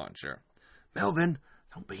missile launcher. Melvin,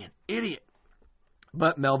 don't be an idiot.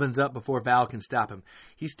 But Melvin's up before Val can stop him.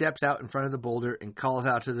 He steps out in front of the boulder and calls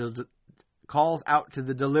out to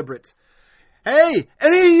the deliberates. Hey,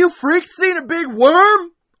 any of you freaks seen a big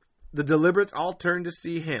worm? The deliberates all turn to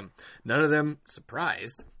see him, none of them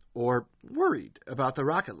surprised or worried about the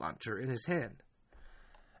rocket launcher in his hand.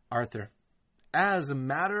 Arthur, as a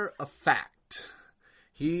matter of fact,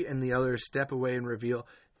 he and the others step away and reveal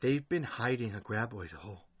they've been hiding a graboid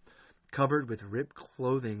hole, covered with ripped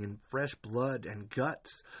clothing and fresh blood and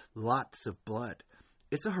guts, lots of blood.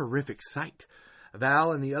 It's a horrific sight.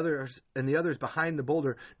 Val and the others behind the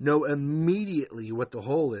boulder know immediately what the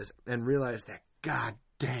hole is and realize that, god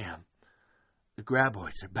damn, the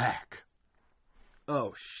graboids are back.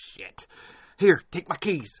 Oh, shit. Here, take my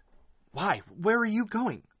keys. Why? Where are you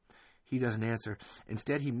going? He doesn't answer.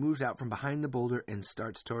 Instead, he moves out from behind the boulder and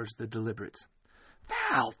starts towards the deliberates.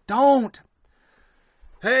 Val, don't!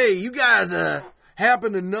 Hey, you guys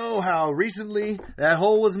happen to know how recently that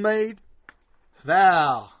hole was made?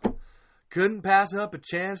 Val, couldn't pass up a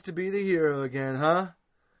chance to be the hero again, huh?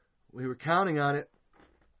 We were counting on it.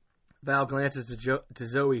 Val glances to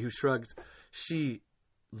Zoe, who shrugs. She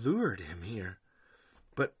lured him here.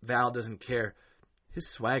 But Val doesn't care. His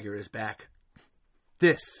swagger is back.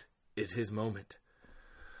 This is his moment.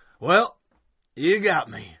 Well, you got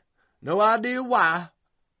me. No idea why,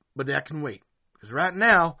 but that can wait. Because right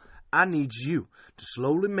now, I need you to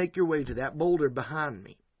slowly make your way to that boulder behind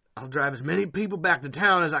me. I'll drive as many people back to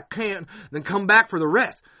town as I can, then come back for the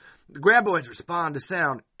rest. The graboids respond to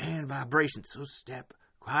sound and vibration, so step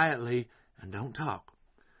quietly and don't talk.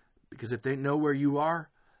 Because if they know where you are,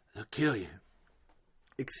 they'll kill you.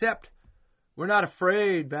 Except, we're not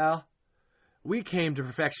afraid, Val. We came to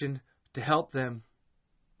perfection to help them,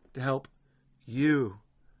 to help you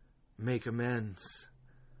make amends.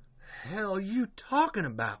 Hell you talking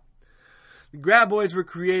about? The graboids were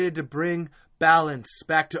created to bring balance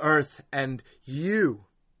back to Earth, and you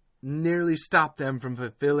nearly stopped them from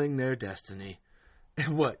fulfilling their destiny.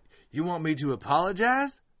 And what, you want me to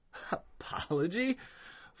apologize? Apology?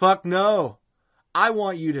 Fuck no. I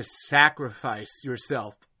want you to sacrifice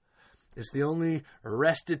yourself. It's the only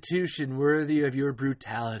restitution worthy of your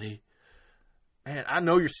brutality. Man, I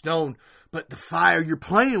know you're stoned, but the fire you're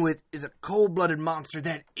playing with is a cold-blooded monster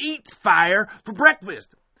that eats fire for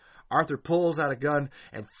breakfast. Arthur pulls out a gun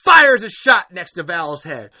and fires a shot next to Val's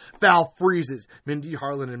head. Val freezes. Mindy,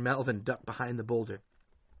 Harlan, and Melvin duck behind the boulder.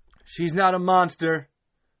 She's not a monster.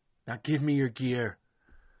 Now give me your gear.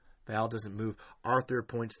 Val doesn't move. Arthur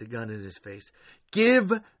points the gun in his face.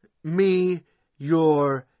 Give me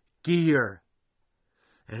your gear.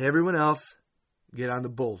 And everyone else, get on the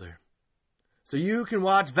boulder. So you can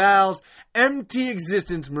watch Val's empty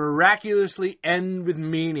existence miraculously end with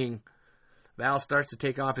meaning. Val starts to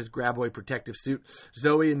take off his graboid protective suit.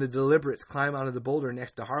 Zoe and the deliberates climb onto the boulder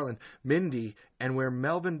next to Harlan. Mindy and where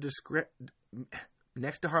Melvin discreetly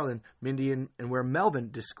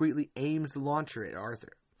aims the launcher at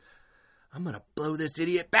Arthur. I'm gonna blow this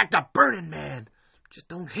idiot back to Burning Man. Just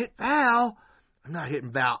don't hit Val. I'm not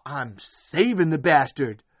hitting Val. I'm saving the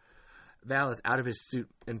bastard. Val is out of his suit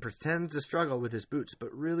and pretends to struggle with his boots,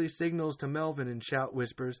 but really signals to Melvin and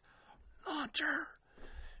whispers, Launcher!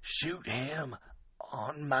 Shoot him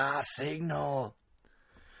on my signal.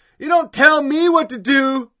 You don't tell me what to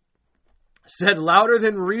do. Said louder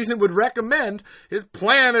than reason would recommend, his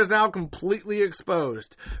plan is now completely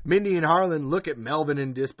exposed. Mindy and Harlan look at Melvin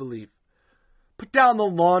in disbelief. Put down the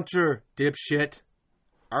launcher, dipshit.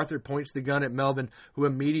 Arthur points the gun at Melvin, who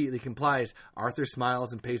immediately complies. Arthur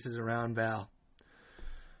smiles and paces around Val.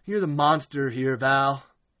 You're the monster here, Val.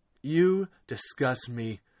 You disgust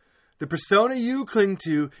me. The persona you cling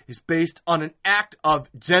to is based on an act of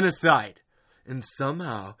genocide. And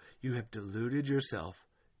somehow you have deluded yourself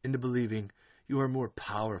into believing you are more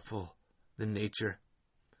powerful than nature.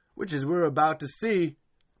 Which, as we're about to see,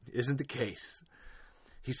 isn't the case.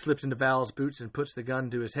 He slips into Val's boots and puts the gun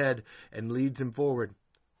to his head and leads him forward.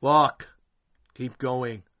 Walk. Keep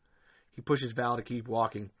going. He pushes Val to keep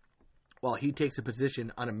walking, while he takes a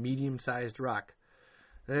position on a medium-sized rock.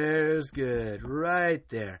 There's good. Right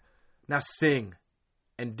there. Now sing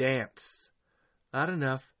and dance. Loud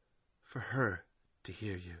enough for her to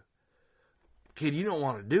hear you. Kid, you don't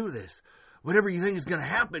want to do this. Whatever you think is going to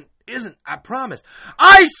happen isn't, I promise.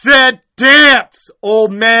 I said dance,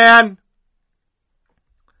 old man!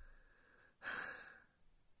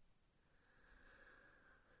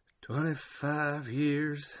 25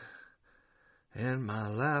 years and my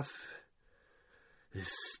life is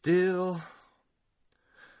still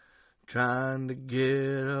trying to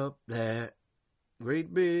get up that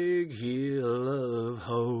great big hill of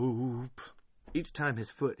hope. Each time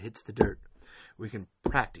his foot hits the dirt, we can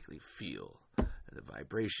practically feel the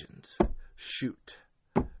vibrations shoot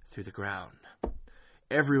through the ground.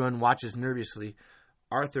 Everyone watches nervously.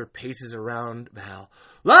 Arthur paces around Val.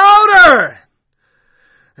 Louder!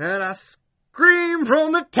 And I scream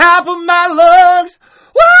from the top of my lungs,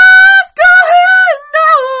 what's going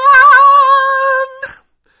on?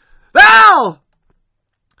 Val!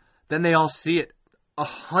 Then they all see it.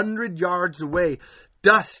 100 yards away,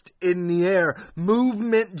 dust in the air,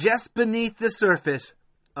 movement just beneath the surface.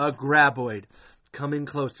 A graboid coming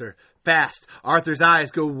closer, fast. Arthur's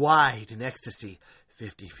eyes go wide in ecstasy.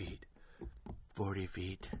 50 feet, 40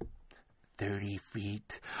 feet, 30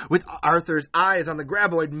 feet. With Arthur's eyes on the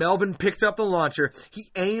graboid, Melvin picks up the launcher. He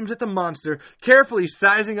aims at the monster, carefully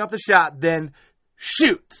sizing up the shot, then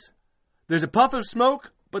shoots. There's a puff of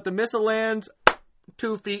smoke, but the missile lands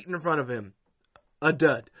 2 feet in front of him. A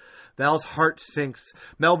dud. Val's heart sinks.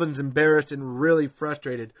 Melvin's embarrassed and really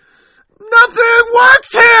frustrated. Nothing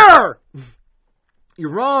works here!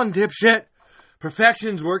 You're wrong, dipshit.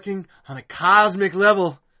 Perfection's working on a cosmic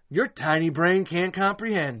level your tiny brain can't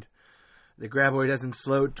comprehend. The graboid hasn't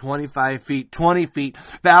slowed 25 feet, 20 feet.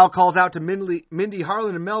 Val calls out to Mindy,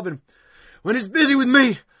 Harlan, and Melvin. When it's busy with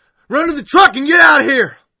me, run to the truck and get out of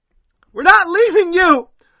here. We're not leaving you.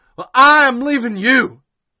 Well, I'm leaving you.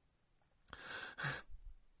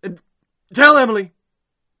 And tell Emily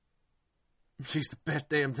she's the best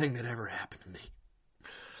damn thing that ever happened to me.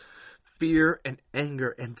 Fear and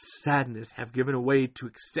anger and sadness have given way to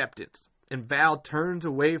acceptance. And Val turns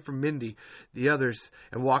away from Mindy, the others,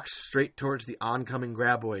 and walks straight towards the oncoming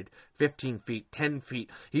graboid. 15 feet, 10 feet.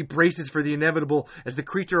 He braces for the inevitable as the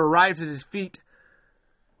creature arrives at his feet,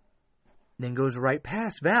 then goes right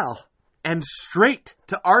past Val and straight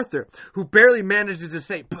to Arthur, who barely manages to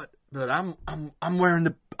say, "But I'm wearing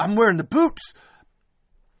the boots."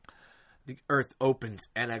 The earth opens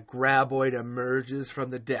and a graboid emerges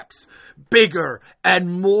from the depths, bigger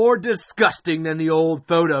and more disgusting than the old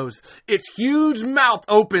photos. Its huge mouth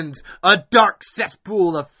opens, a dark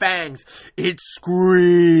cesspool of fangs. It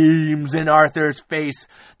screams in Arthur's face.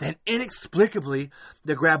 Then inexplicably,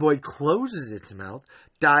 the graboid closes its mouth,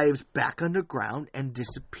 dives back underground, and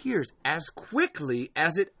disappears as quickly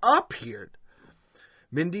as it appeared.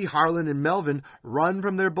 Mindy, Harlan, and Melvin run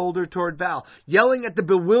from their boulder toward Val, yelling at the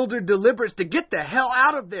bewildered deliberates to get the hell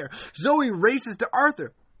out of there. Zoe races to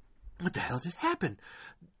Arthur. What the hell just happened?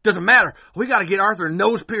 Doesn't matter. We gotta get Arthur and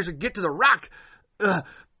Nosepiercer, get to the rock.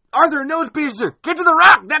 Arthur and Nosepiercer, get to the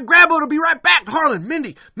rock. That graboid will be right back. Harlan,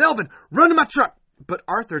 Mindy, Melvin, run to my truck. But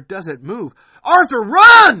Arthur doesn't move. Arthur,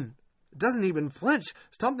 run! Doesn't even flinch.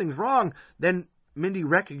 Something's wrong. Then Mindy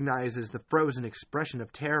recognizes the frozen expression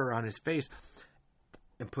of terror on his face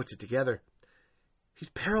and puts it together. He's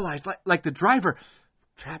paralyzed like the driver,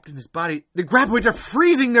 trapped in his body. The graboids are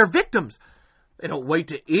freezing their victims. They don't wait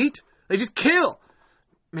to eat. They just kill.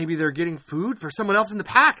 Maybe they're getting food for someone else in the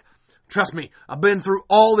pack. Trust me, I've been through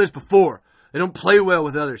all this before. They don't play well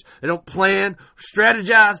with others. They don't plan,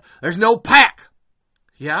 strategize. There's no pack.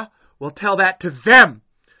 Yeah? Well, tell that to them.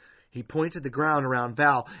 He points at the ground around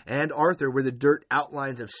Val and Arthur, where the dirt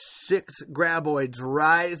outlines of 6 graboids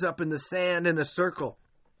rise up in the sand in a circle.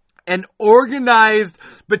 An organized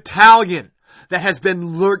battalion that has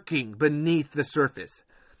been lurking beneath the surface.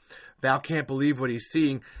 Val can't believe what he's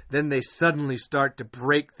seeing. Then they suddenly start to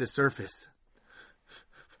break the surface.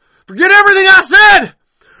 Forget everything I said!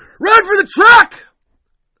 Run for the truck!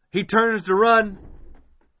 He turns to run.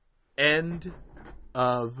 End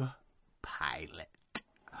of pilot.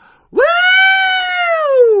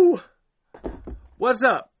 Woo! What's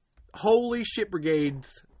up? Holy shit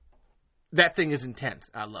brigades. that thing is intense.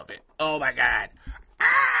 I love it. Oh my god.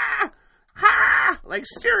 Ah! Ha! Like,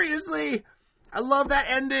 seriously. I love that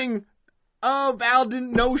ending. Oh, Val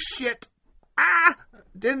didn't know shit. Ah!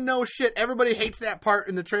 Didn't know shit. Everybody hates that part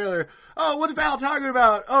in the trailer. Oh, what's Val talking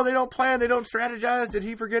about? Oh, they don't plan, they don't strategize. Did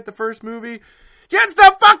he forget the first movie? That's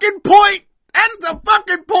the fucking point! That's the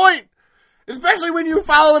fucking point! Especially when you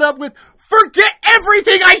follow it up with, forget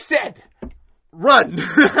everything I said! Run!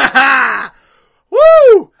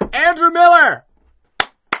 Woo! Andrew Miller!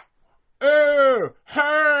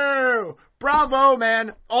 Oh, bravo,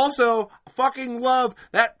 man. Also, fucking love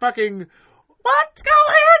that fucking, what's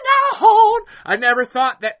going on? I never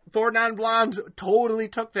thought that Four Non-Blondes totally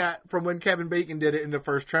took that from when Kevin Bacon did it in the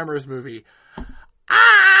first Tremors movie.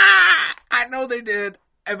 I know they did.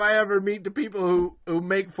 If I ever meet the people who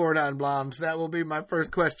make Four Non-Blondes, that will be my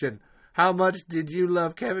first question. How much did you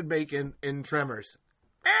love Kevin Bacon in Tremors?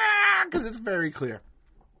 Because it's very clear.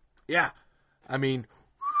 Yeah. I mean,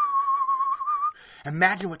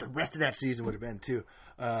 imagine what the rest of that season would have been, too.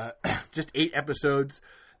 Just 8 episodes.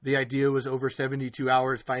 The idea was over 72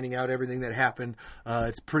 hours, finding out everything that happened.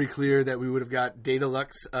 It's pretty clear that we would have got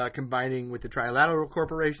Daedalus combining with the Trilateral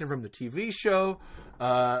Corporation from the TV show.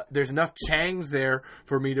 There's enough Changs there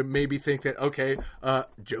for me to maybe think that, okay,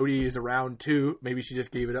 Jodie is around too. Maybe she just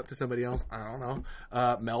gave it up to somebody else. I don't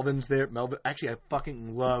know. Melvin's there. Actually, I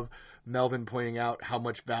fucking love Melvin pointing out how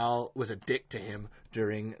much Val was a dick to him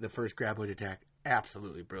during the first graboid attack.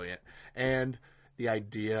 Absolutely brilliant. And the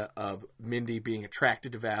idea of Mindy being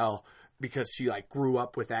attracted to Val because she like grew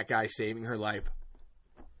up with that guy saving her life.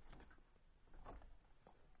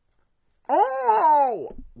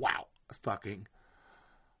 Oh, wow. Fucking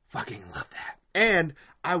love that. And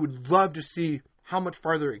I would love to see how much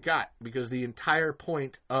farther it got, because the entire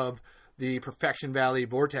point of the Perfection Valley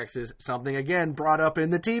vortexes, something again brought up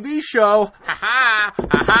in the TV show. Ha ha!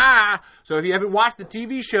 Ha ha! So if you haven't watched the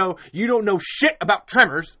TV show, you don't know shit about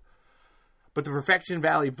Tremors. But the Perfection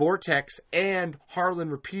Valley vortex and Harlan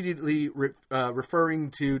repeatedly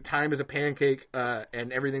referring to time as a pancake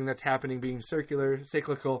and everything that's happening being circular,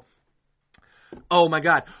 cyclical. Oh my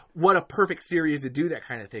god, what a perfect series to do that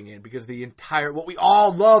kind of thing in, because the entire, what we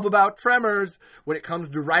all love about Tremors when it comes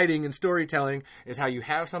to writing and storytelling is how you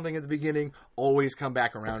have something at the beginning, always come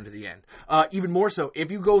back around to the end. Even more so,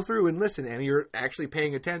 if you go through and listen and you're actually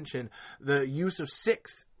paying attention, the use of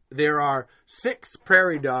 6, there are 6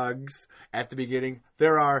 prairie dogs at the beginning,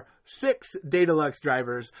 there are 6 Daedalus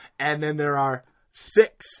drivers, and then there are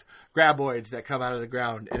 6 graboids that come out of the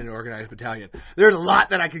ground in an organized battalion. There's a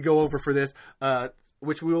lot that I could go over for this,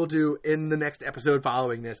 which we will do in the next episode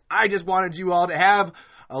following this. I just wanted you all to have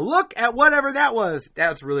a look at whatever that was.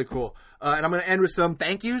 That's really cool. And I'm going to end with some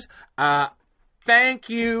thank yous. Thank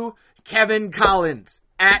you, Kevin Collins,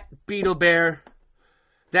 at Beetle Bear.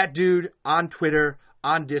 That dude on Twitter,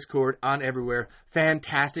 on Discord, on everywhere.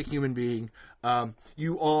 Fantastic human being.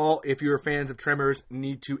 You all, if you're fans of Tremors,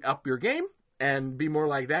 need to up your game and be more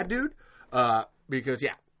like that dude, because,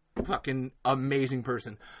 yeah, fucking amazing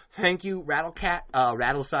person. Thank you, Rattlecat,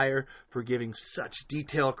 Rattlesire, for giving such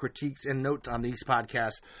detailed critiques and notes on these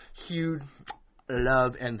podcasts. Huge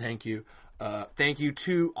love and thank you. Thank you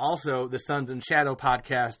to also the Sons and Shadow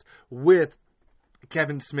podcast with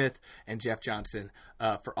Kevin Smith and Jeff Johnson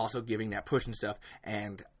for also giving that push and stuff.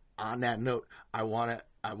 And on that note, I wanna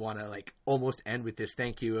like almost end with this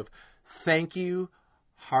thank you of thank you,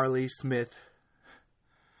 Harley Smith.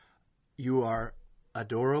 You are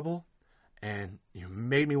adorable, and you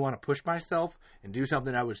made me want to push myself and do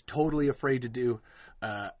something I was totally afraid to do.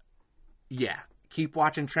 Yeah, keep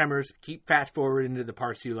watching Tremors. Keep fast forward into the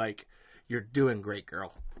parts you like. You're doing great,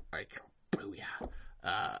 girl. Like,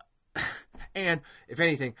 booyah. And if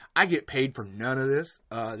anything, I get paid for none of this.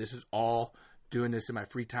 This is all doing this in my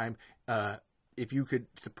free time. If you could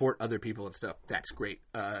support other people and stuff, that's great.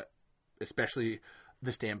 Especially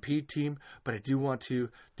the Stampede team, but I do want to,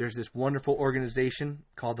 there's this wonderful organization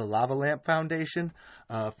called the Lava Lamp Foundation.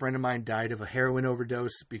 A friend of mine died of a heroin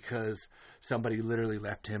overdose because somebody literally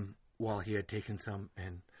left him while he had taken some,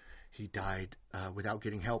 and he died without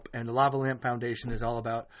getting help. And the Lava Lamp Foundation is all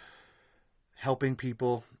about helping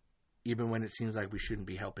people even when it seems like we shouldn't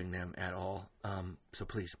be helping them at all. So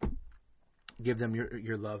please give them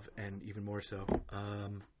your love, and even more so.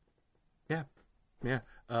 Yeah.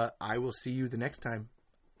 I will see you the next time.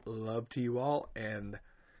 Love to you all, and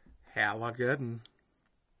have a good one.